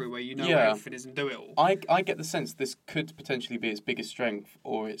playthrough where you know where Yeah. everything is and do it all. I get the sense this could potentially be its biggest strength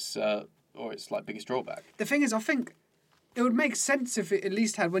or its like biggest drawback. The thing is, I think it would make sense if it at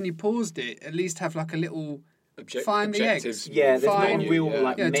least had, when you paused it, at least have like a little find the eggs. objectives. Yeah, there's Fine. not a real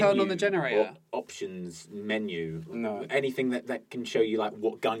like Yeah, menu turn on the generator. or options menu. No. Anything that can show you like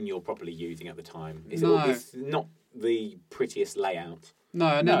what gun you're properly using at the time. No. It's not the prettiest layout. No,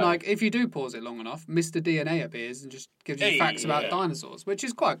 and then No. like if you do pause it long enough, Mr. DNA appears and just gives you Hey, facts about yeah. dinosaurs, which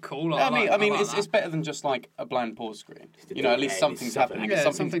is quite cool. I mean, like it's that. better than just like a bland pause screen. the You know, at least DNA, something's it's something. happening. Yeah,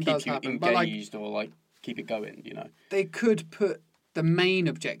 Something something to does keep you happen, but, like- engaged or like keep it going. You know. They could put the main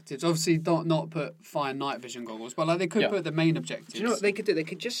objectives. Obviously, not put fine night vision goggles, but like they could Yeah. put the main objectives. Do you know what they could do? They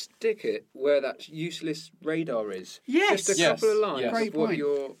could just stick it where that useless radar is. Yes. Just a Yes, couple of lines yes. Great of what point.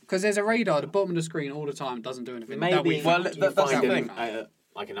 you're... Because there's a radar at the bottom of the screen all the time, doesn't do anything. that we Maybe Well, found. you that's the find thing.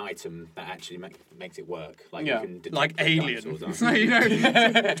 like an item that actually makes it work. Like Yeah. you can detect Like what Alien. dinosaurs No, are. you know.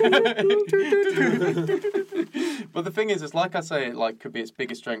 But the thing is like I say, it like could be its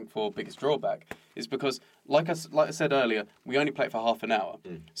biggest strength or biggest drawback, is because like I said earlier, we only play it for half an hour.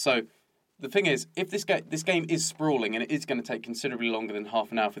 So the thing is, if this game is sprawling and it is going to take considerably longer than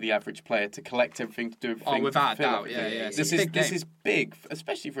half an hour for the average player to collect everything, to do everything. Oh, without to fill doubt, everything. yeah. It's This a is big this game. is big,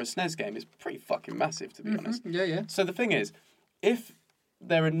 especially for a SNES game. It's pretty fucking massive, to be honest. Yeah. So the thing is, if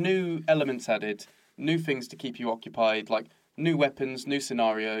there are new elements added, new things to keep you occupied, like new weapons, new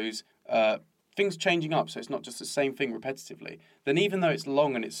scenarios, things changing up, so it's not just the same thing repetitively, then even though it's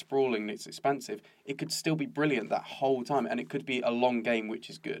long and it's sprawling and it's expansive, it could still be brilliant that whole time, and it could be a long game which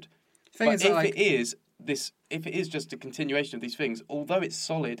is good. Thing But is, if like, if it is just a continuation of these things, although it's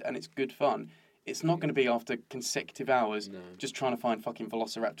solid and it's good fun, it's not going to be after consecutive hours just trying to find fucking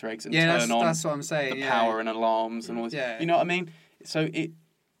Velociraptor eggs and yeah, turn on that's what I'm saying. the power and alarms and all this. Yeah. You know what I mean? So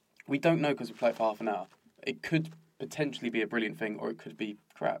we don't know because we play it for half an hour. It could potentially be a brilliant thing, or it could be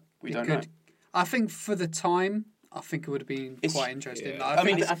crap. We don't know. I think for the time, I think it would have been It's- quite interesting. Yeah. Like, I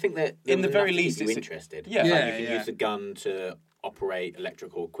mean, I think that in the was very enough to least, keep you it's interested. yeah. Like, Yeah, you can yeah. use the gun to operate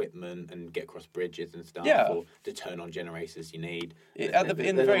electrical equipment and get across bridges and stuff, Yeah. or to turn on generators you need. in the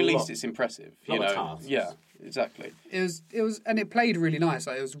There's very a least, lot. it's impressive. lot You of know, tasks. yeah, exactly. it was, and it played really nice.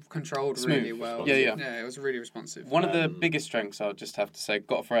 Like, it was controlled Smooth. really well. Yeah. Yeah, it was really responsive. One of the biggest strengths, I'll just have to say,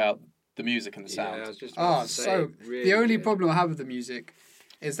 got to throw out the music and the sound. Yeah, I was just about Oh, to say, so really the only good. problem I have with the music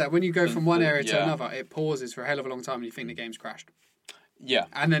is that when you go from one area to Yeah. another, it pauses for a hell of a long time and you think the game's crashed. Yeah.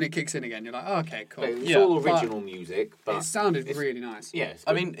 And then it kicks in again. You're like, oh, okay, cool. It's Yeah. all But original music, but It sounded it's- really nice. yeah, it's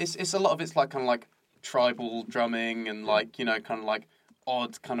I good. mean, it's a lot of it's like kind of like tribal drumming and like, you know, kind of like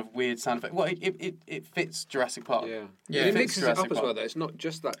odd kind of weird sound effect. Well, it fits Jurassic Park. Yeah, Yeah, it it mixes fits it up Jurassic as well. Park. Though it's not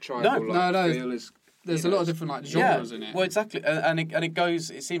just that tribal No, feel. Is There's a you lot know, of different like genres in it. Well, exactly, and it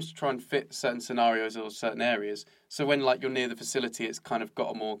goes. It seems to try and fit certain scenarios or certain areas. So when like you're near the facility, it's kind of got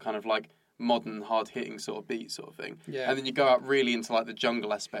a more kind of like modern, hard hitting sort of beat sort of thing. Yeah. And then you go out really into like the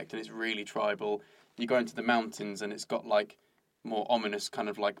jungle aspect, and it's really tribal. You go into the mountains, and it's got like more ominous kind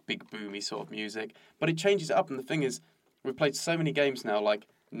of like big boomy sort of music. But it changes it up, and the thing is, we've played so many games now, like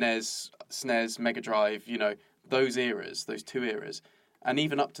NES, SNES, Mega Drive. You know those eras, those two eras. And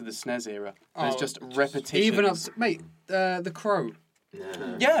even up to the SNES era, there's Oh, just repetition. Even up to, mate, The Crow.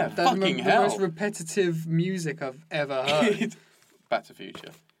 No. Yeah, That's fucking the hell. most repetitive music I've ever heard. Back to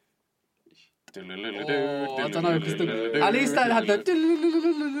Future. Oh, I don't know, because at least that had the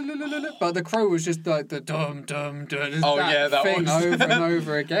but The Crow was just like the dum dum dum. Oh, yeah, that thing was. over and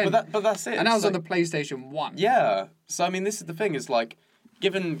over again. But that's it. and that was It's on the PlayStation 1. Yeah. So I mean, this is the thing. Is like,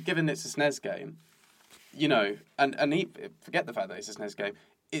 given it's a SNES game, you know, and forget the fact that it's a SNES game.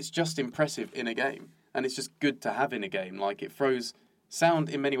 It's just impressive in a game, and it's just good to have in a game. Like it throws sound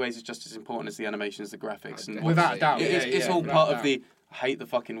in many ways is just as important as the animations, the graphics, and Without doubt, it's yeah, all without part doubt. of the. I hate the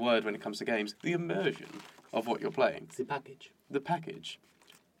fucking word when it comes to games. The immersion of what you're playing. It's a package. The package.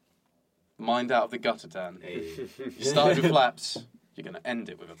 Mind out of the gutter, Dan. Hey. You started with flaps. You're going to end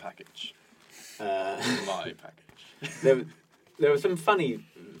it with a package. Uh, My package. there were some funny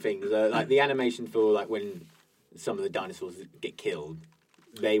things, like the animation for like when some of the dinosaurs get killed.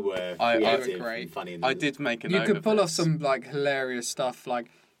 They were I- creative great. and funny. I did make a You note could of pull off this. some like hilarious stuff, like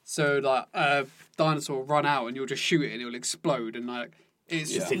so like a dinosaur will run out and you'll just shoot it and it'll explode and like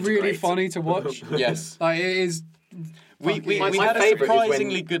it's Yeah. really Disintegrate. funny to watch. Yes. Like it is. We fucking- My had a favourite is when-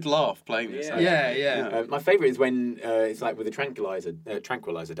 surprisingly good laugh playing this. Yeah. actually. Yeah. My favourite is when it's like with a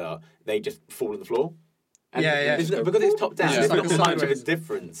tranquilizer dart, they just fall on the floor. And Yeah. because it's top down, Yeah. there's It's like not a much of a sideways.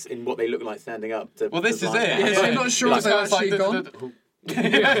 difference in what they look like standing up. Well, this to is lie it. down. Yeah, so you're not sure Like, if they've it's like actually the- gone.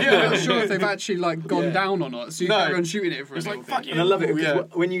 You're not sure if they've actually like gone down or not. So you No. carry on shooting it for a It's little like, bit. fuck you. And I love it because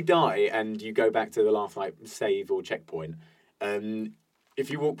Yeah. when you die and you go back to the last like save or checkpoint, if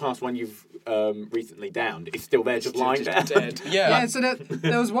you walk past one you've recently downed, it's still there, just lying there. dead. Yeah. Yeah, so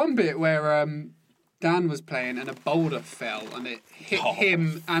there was one bit where Dan was playing and a boulder fell and it hit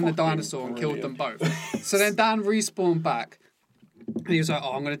him and the dinosaur and killed them both. So then Dan respawned back and he was like,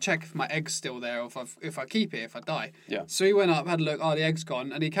 "Oh, I'm going to check if my egg's still there or if I keep it, if I die." Yeah. So he went up, had a look. Oh, the egg's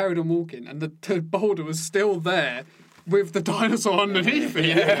gone, and he carried on walking, and the boulder was still there with the dinosaur underneath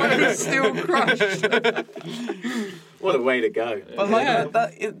it. But it was still crushed. What a way to go! But like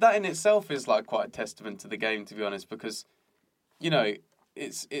that in itself is like quite a testament to the game, to be honest, because you know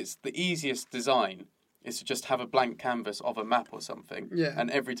it's the easiest design is to just have a blank canvas of a map or something, Yeah. and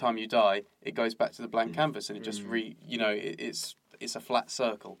every time you die, it goes back to the blank canvas, and it just it's a flat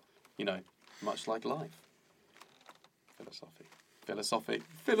circle, you know, much like life. Philosophy.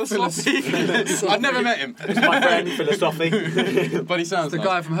 I've never met him, It's my friend Philosophy. but he sounds The nice.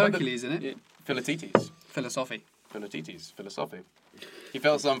 guy from But the- Hercules, isn't it? Philatites. Philosophy. Philatites, philosophy. He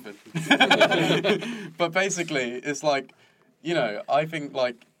felt something. But basically, it's like, you know, I think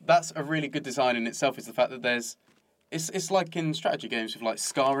like that's a really good design in itself is the fact that there's it's like in strategy games with like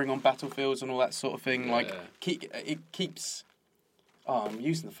scarring on battlefields and all that sort of thing. Yeah. Like it keeps. Oh, I'm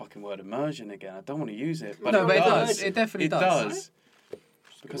using the fucking word immersion again. I don't want to use it, but No, it but it does. does. It definitely It does. does.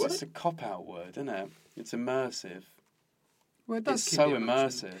 Because it's a cop-out word, isn't it? It's immersive. Well, it does It's keep so the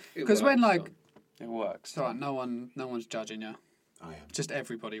immersion. immersive. Because when like, It works. it's alright, no one's judging you. I am. Just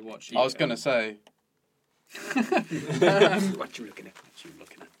everybody watching. I was gonna say. What you looking at? What you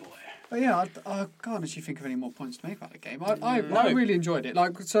looking at, boy? But yeah, I can't actually think of any more points to make about the game. I No. really enjoyed it.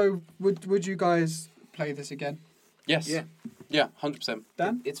 Like, so would you guys play this again? Yes. Yeah. Yeah. 100%.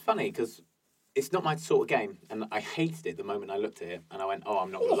 Dan? It's funny because it's not my sort of game, and I hated it the moment I looked at it, and I went, "Oh,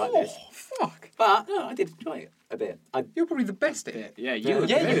 I'm not gonna like this." Fuck! But no, I did enjoy it a bit. You're probably the best at it. Yeah, you.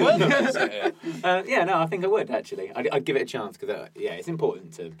 Yeah, you were the best at it. Yeah, no, I think I would actually. I'd give it a chance because yeah, it's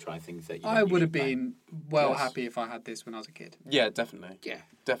important to try things that you. I don't would have usually been well Yes. happy if I had this when I was a kid. Yeah, definitely. Yeah.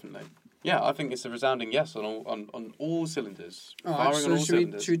 Definitely. Yeah, I think it's a resounding yes on all cylinders. All right, Firing so on all should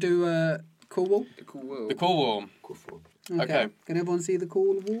we cylinders. do Cool Wall? The cool world. The Cool War. play. Cool for. Okay. Can everyone see the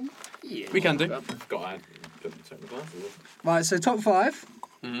Cool Wall? Yeah. We can do. Got I took my glasses off. Right, so top 5.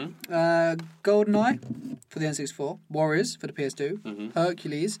 Mm-hmm. GoldenEye for the N64, Warriors for the PS2, Mm-hmm.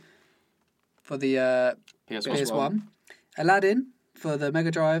 Hercules for the PS1. PS1, Aladdin for the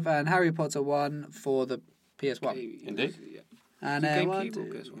Mega Drive, and Harry Potter 1 for the PS1. Indeed. Yeah. And GameCube or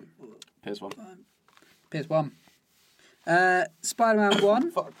PS1? PS1. PS1. Spider-Man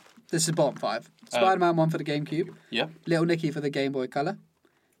 1. Fuck. This is bottom 5. Spider-Man 1 for the GameCube. Yeah. Little Nicky for the Game Boy Color.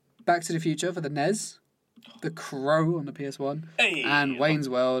 Back to the Future for the NES. The Crow on the PS1. Hey. And Wayne's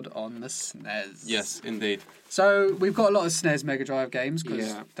World on the SNES. Yes, indeed. So we've got a lot of SNES Mega Drive games because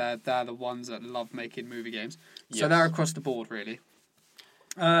Yeah. they're the ones that love making movie games. So Yes. they're across the board, really.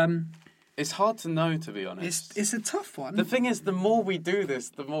 It's hard to know, to be honest. It's a tough one. The thing is, the more we do this,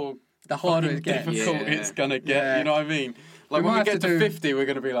 the more The harder fucking it gets. difficult Yeah. it's gonna get. Yeah. You know what I mean? Like We when might we have get to to do- 50, we're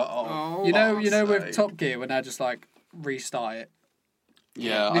gonna be like, oh. You know, fuck's with sake. Top Gear when they just like restart it.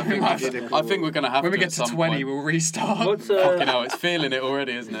 Yeah, We I think, might have to- I think we're gonna have When to we get at to some 20, point. we'll restart. What's Fucking hell, it's feeling it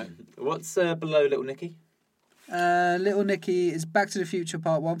already, isn't it? what's below Little Nicky? Little Nicky is Back to the Future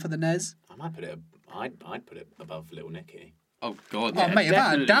Part 1 for the NES. I might put it. I'd put it above Little Nicky, Oh god. Oh, mate, if that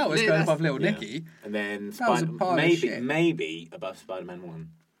definitely. doubt was going That's- above Little yeah. Nicky. and then That was a pile of shit. maybe above Spider-Man 1.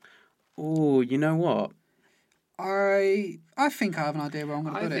 Oh, you know what? I think I have an idea where I'm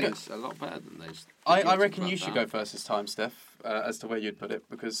going to I put think it. it's a lot better than those. I reckon you should go first this time, Steph, as to where you'd put it,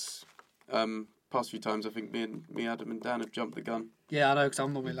 because past few times I think me, Adam, and Dan have jumped the gun. Yeah, I know, because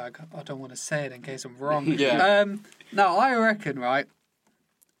I'm normally like, I don't want to say it in case I'm wrong. Yeah. No, I reckon, right?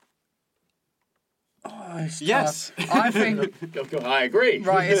 Oh, it's Yes. tough. I think, I agree.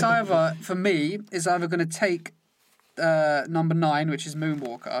 right, it's either, for me, it's either going to take number 9, which is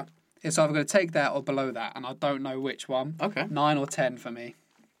Moonwalker. It's either going to take that or below that, and I don't know which one. Okay. 9 or 10 for me.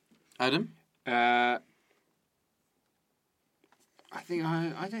 Adam? I think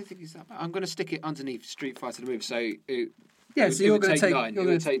I don't think it's that bad. I'm going to stick it underneath Street Fighter the movie. So Yeah, so you're going to take 9. You're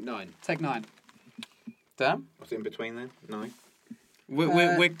You're going going to to take 9. take 9. Dan? What's in between then? 9.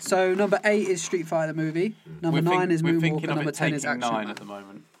 We're So number 8 is Street Fighter the movie. Number 9 is we're Moonwalker. thinking of Number it 10 is taking Action 9 Man. at the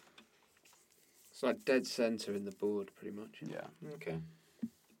moment. It's like dead centre in the board, pretty much. Yeah. Okay.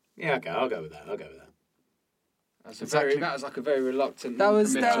 Yeah, okay. I'll go with that. That's Exactly. that was like a very reluctant. That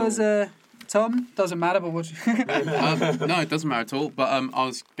was non-committal- Tom. Doesn't matter, but what? No, it doesn't matter at all. But I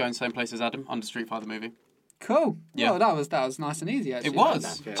was going same place as Adam under Street Fighter movie. Cool. Yeah. Well, that was nice and easy. Actually. It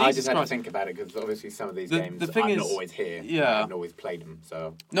was. Yeah. I just had to Christ. think about it because obviously some of these The games thing I'm is- not always here. yeah. I haven't always played them,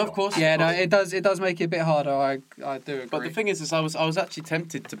 so. No, of course. Yeah, no, it does make it a bit harder. I do agree. But the thing is I was actually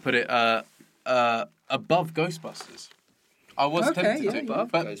tempted to put it above Ghostbusters. I was Okay, tempted yeah, to,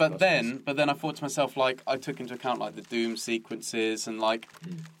 yeah. but then I thought to myself, like, I took into account like the Doom sequences and like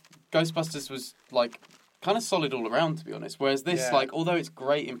Ghostbusters was like kind of solid all around, to be honest. Whereas this, Yeah. like, although it's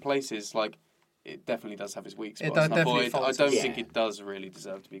great in places, like it definitely does have its weak It spots. does and I definitely thought I falters. don't Yeah. think it does really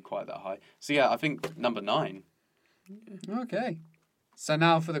deserve to be quite that high. So yeah, I think number 9. Okay. So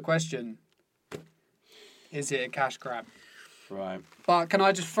now for the question: is it a cash grab? Right. But can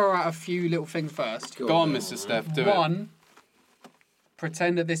I just throw out a few little things first? Go on, Mr. Steph. Do it. One,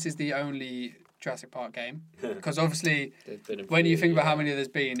 pretend that this is the only Jurassic Park game, because obviously There's been a when you few, think about yeah. how many there's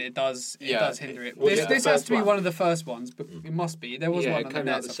been, it does Yeah. hinder it. Was This it the has to first be one? one of the first ones, but it must be. There was Yeah, one it on came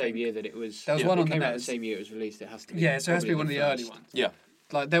the out NES. the I same think. year that it was. There was Yeah. one It on the came out the NES. same year it was released. It has to be. Yeah, so it has to be one of probably the early first. ones. Yeah.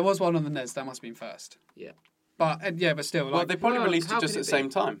 Like there was one on the NES that must have been first. Yeah. But yeah, but still, Well, like they probably well, released how it just could at it the same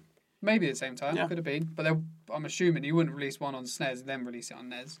be? time. Maybe at the same time, Yeah. could have been. But I'm assuming you wouldn't release one on SNES and then release it on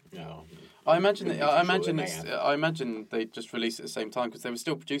NES. No. I imagine. Pretty I sure imagine. they It's, may have. I imagine they just released it at the same time because they were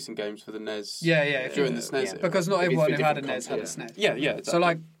still producing games for the NES. Yeah, yeah. During the SNES. Yeah. era. Because not If it's everyone for who had a different NES had a consoles. SNES. Yeah, yeah. Exactly. So,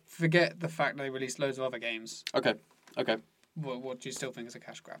 like, forget the fact they released loads of other games. Okay. What do you still think is a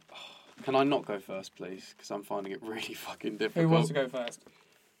cash grab? Can I not go first, please? Because I'm finding it really fucking difficult. Who wants to go first?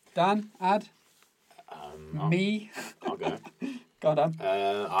 Dan? Ad? Me? I'll go. Go on, Dan.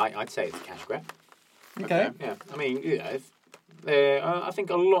 I'd say it's a cash grab. Okay. Yeah, I mean, I think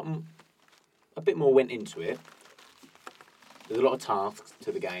a bit more went into it. There's a lot of tasks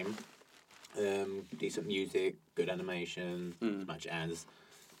to the game. Decent music, good animation, as much as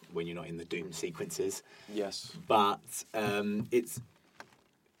when you're not in the Doom sequences. Yes. But it's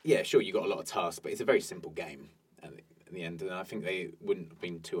sure you got a lot of tasks, but it's a very simple game at the end, and I think they wouldn't have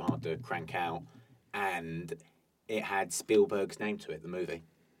been too hard to crank out. And it had Spielberg's name to it, the movie.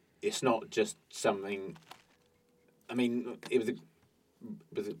 It's not just something. I mean, it was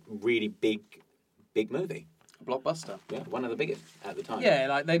a really big movie. Blockbuster. Yeah, one of the biggest at the time. Yeah,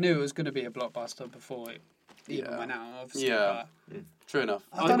 like they knew it was going to be a blockbuster before it even Yeah. went out, obviously. Yeah. True enough.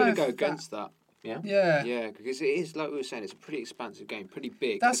 But I I'm don't know going to if go that- against that. Yeah. Yeah, because it is, like we were saying, it's a pretty expansive game, pretty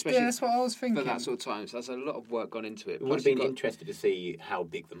big. That's especially what I was thinking. for that sort of time. So there's a lot of work gone into it. It would Plus have been you've got- interested to see how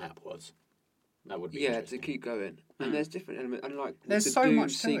big the map was. That would be Yeah, to interesting. keep going. And there's different elements. And like There's the so Doom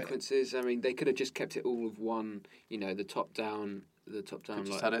much to it. sequences, I mean, they could have just kept it all of one, the top down, We just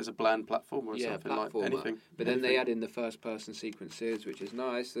like, had it as a bland platform or yeah, something like platformer. anything. But then they Anything. add in the first person sequences, which is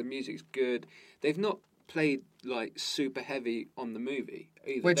nice. The music's good. They've not played like super heavy on the movie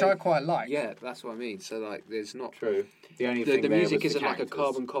either. Which I quite like. Yeah, that's what I mean. So like, there's not True. The only the thing there music was the isn't like a characters.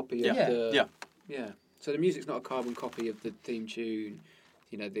 carbon copy Yeah. of Yeah. the Yeah. So the music's not a carbon copy of the theme tune.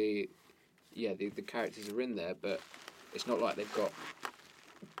 The characters are in there, but it's not like they've got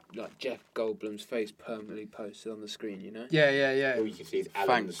like Jeff Goldblum's face permanently posted on the screen. Yeah. All you can see is Thank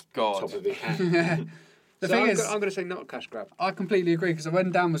Alan's God. top of his hat. The So thing I'm is, I'm going to say not a cash grab. I completely agree because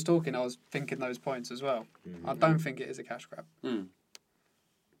when Dan was talking, I was thinking those points as well. Mm. I don't think it is a cash grab. Mm.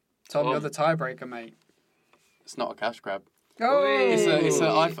 Tom, Well- you're the tiebreaker, mate. It's not a cash grab. Oh,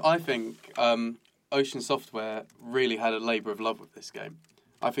 I think Ocean Software really had a labour of love with this game.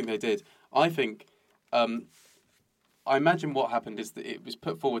 I think they did. I think, I imagine what happened is that it was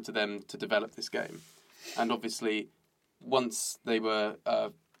put forward to them to develop this game, and obviously, once they were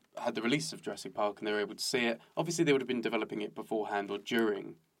had the release of Jurassic Park and they were able to see it, obviously they would have been developing it beforehand or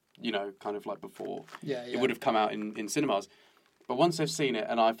during, kind of like before. yeah. It would have come out in cinemas. But once they've seen it,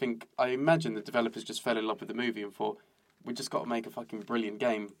 and I imagine the developers just fell in love with the movie and thought, we just got to make a fucking brilliant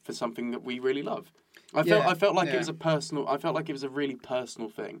game for something that we really love. I felt like it was I felt like it was a really personal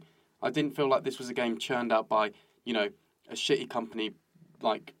thing. I didn't feel like this was a game churned out by, a shitty company,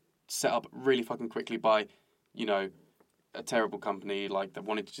 like, set up really fucking quickly by, a terrible company, like, that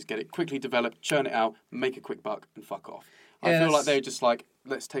wanted to just get it quickly developed, churn it out, make a quick buck, and fuck off. I feel like they were just like,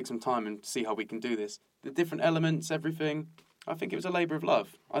 let's take some time and see how we can do this. The different elements, everything. I think it was a labour of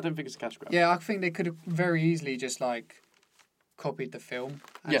love. I don't think it's a cash grab. Yeah, I think they could have very easily just like copied the film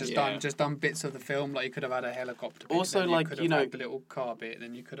and Yes. just done bits of the film. Like you could have had a helicopter bit, Also, then you like, could you have know- had the little car bit,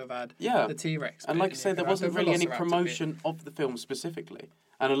 then you could have had Yeah. the T-Rex. And bit, like I say, you there could have wasn't the really any Velociraptor bit. promotion of the film specifically.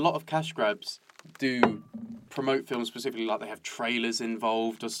 And a lot of cash grabs do promote films specifically, like they have trailers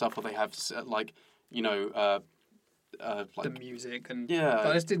involved or stuff, or they have, like, The like... music and Yeah. but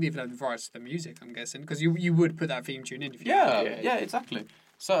I just didn't even have the rights to the music. I'm guessing because you would put that theme tune in if you Yeah, exactly.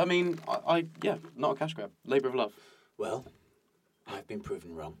 So, I mean, not a cash grab. Labour of love. Well, I've been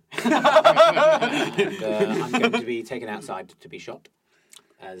proven wrong. And, I'm going to be taken outside to be shot,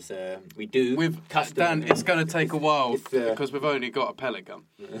 as we do. With custom. Dan, it's going to take a while It's, because we've only got a pellet gun.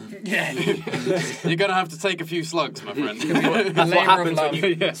 yeah. You're going to have to take a few slugs, my friend. The That's what labour of happens love. when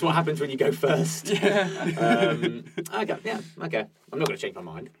you. That's what happens when you go first. Okay. I'm not going to change my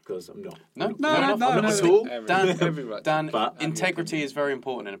mind because I'm not. No, I'm no, not no. at all. Every right. Dan, But- integrity is very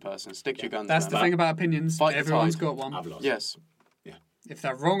important in a person. Stick to your guns. That's man. the thing about opinions. Fight the Everyone's tide. got one. I've lost. Yes. If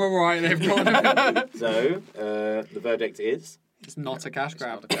they're wrong or right, they've got it. So the verdict is. It's not a cash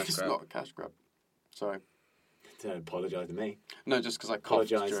grab. It's not a cash grab. Sorry. Don't apologise to me. No, just because I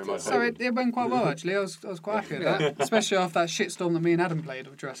coughed Apologise during to- my So thing. it went quite well actually. I was quite happy with that, especially after that shitstorm that me and Adam played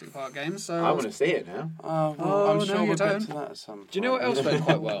with Jurassic Park games. So I want to see it now. Well, Oh, I'm no, sure you we'll get don't. to that at some point. Do you know what else went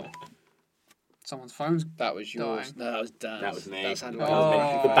quite well? someone's phone's That was yours. Dying. No, that was Dan's. That was me. That's That how was me.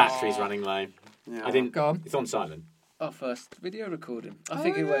 Oh. The battery's running low. Yeah. I didn't. gone. It's on silent. our first video recording. I Oh,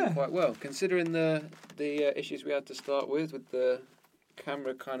 think it yeah. went quite well, considering the issues we had to start with the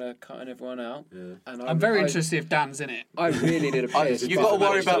camera kind of cutting everyone out. Yeah. And I'm very interested if Dan's in it. I really need a piss. You've got to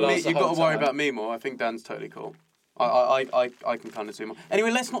worry about me. You've got to worry about me more. I think Dan's totally cool. I can kind of zoom on.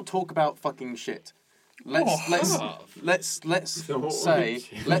 Anyway, let's not talk about fucking shit. Let's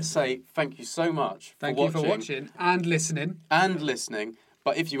say thank you so much. Thank you for watching and listening.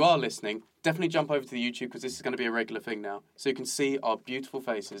 But if you are listening, definitely jump over to the YouTube because this is going to be a regular thing now. So you can see our beautiful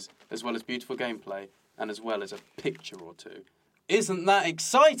faces as well as beautiful gameplay and as well as a picture or two. Isn't that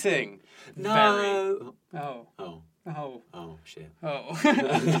exciting? No. Oh. Oh. Oh. Oh shit. Oh.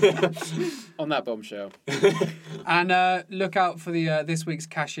 On that bombshell. And look out for the this week's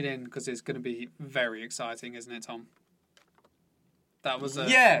Cash It In because it's going to be very exciting, isn't it, Tom? That was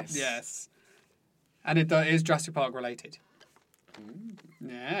Yes. Yes. And it is Jurassic Park related.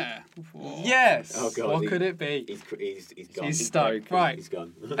 Yeah. Whoa. Yes. Oh god. What could it be? He's gone. He's stuck. broken. Right. He's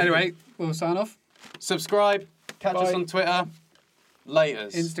gone. Anyway, we'll sign off. Subscribe. Catch us Bye. on Twitter.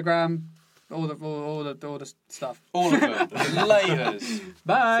 Laters. Instagram, all the stuff. All of them. Laters.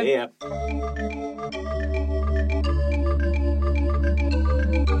 Bye. See ya.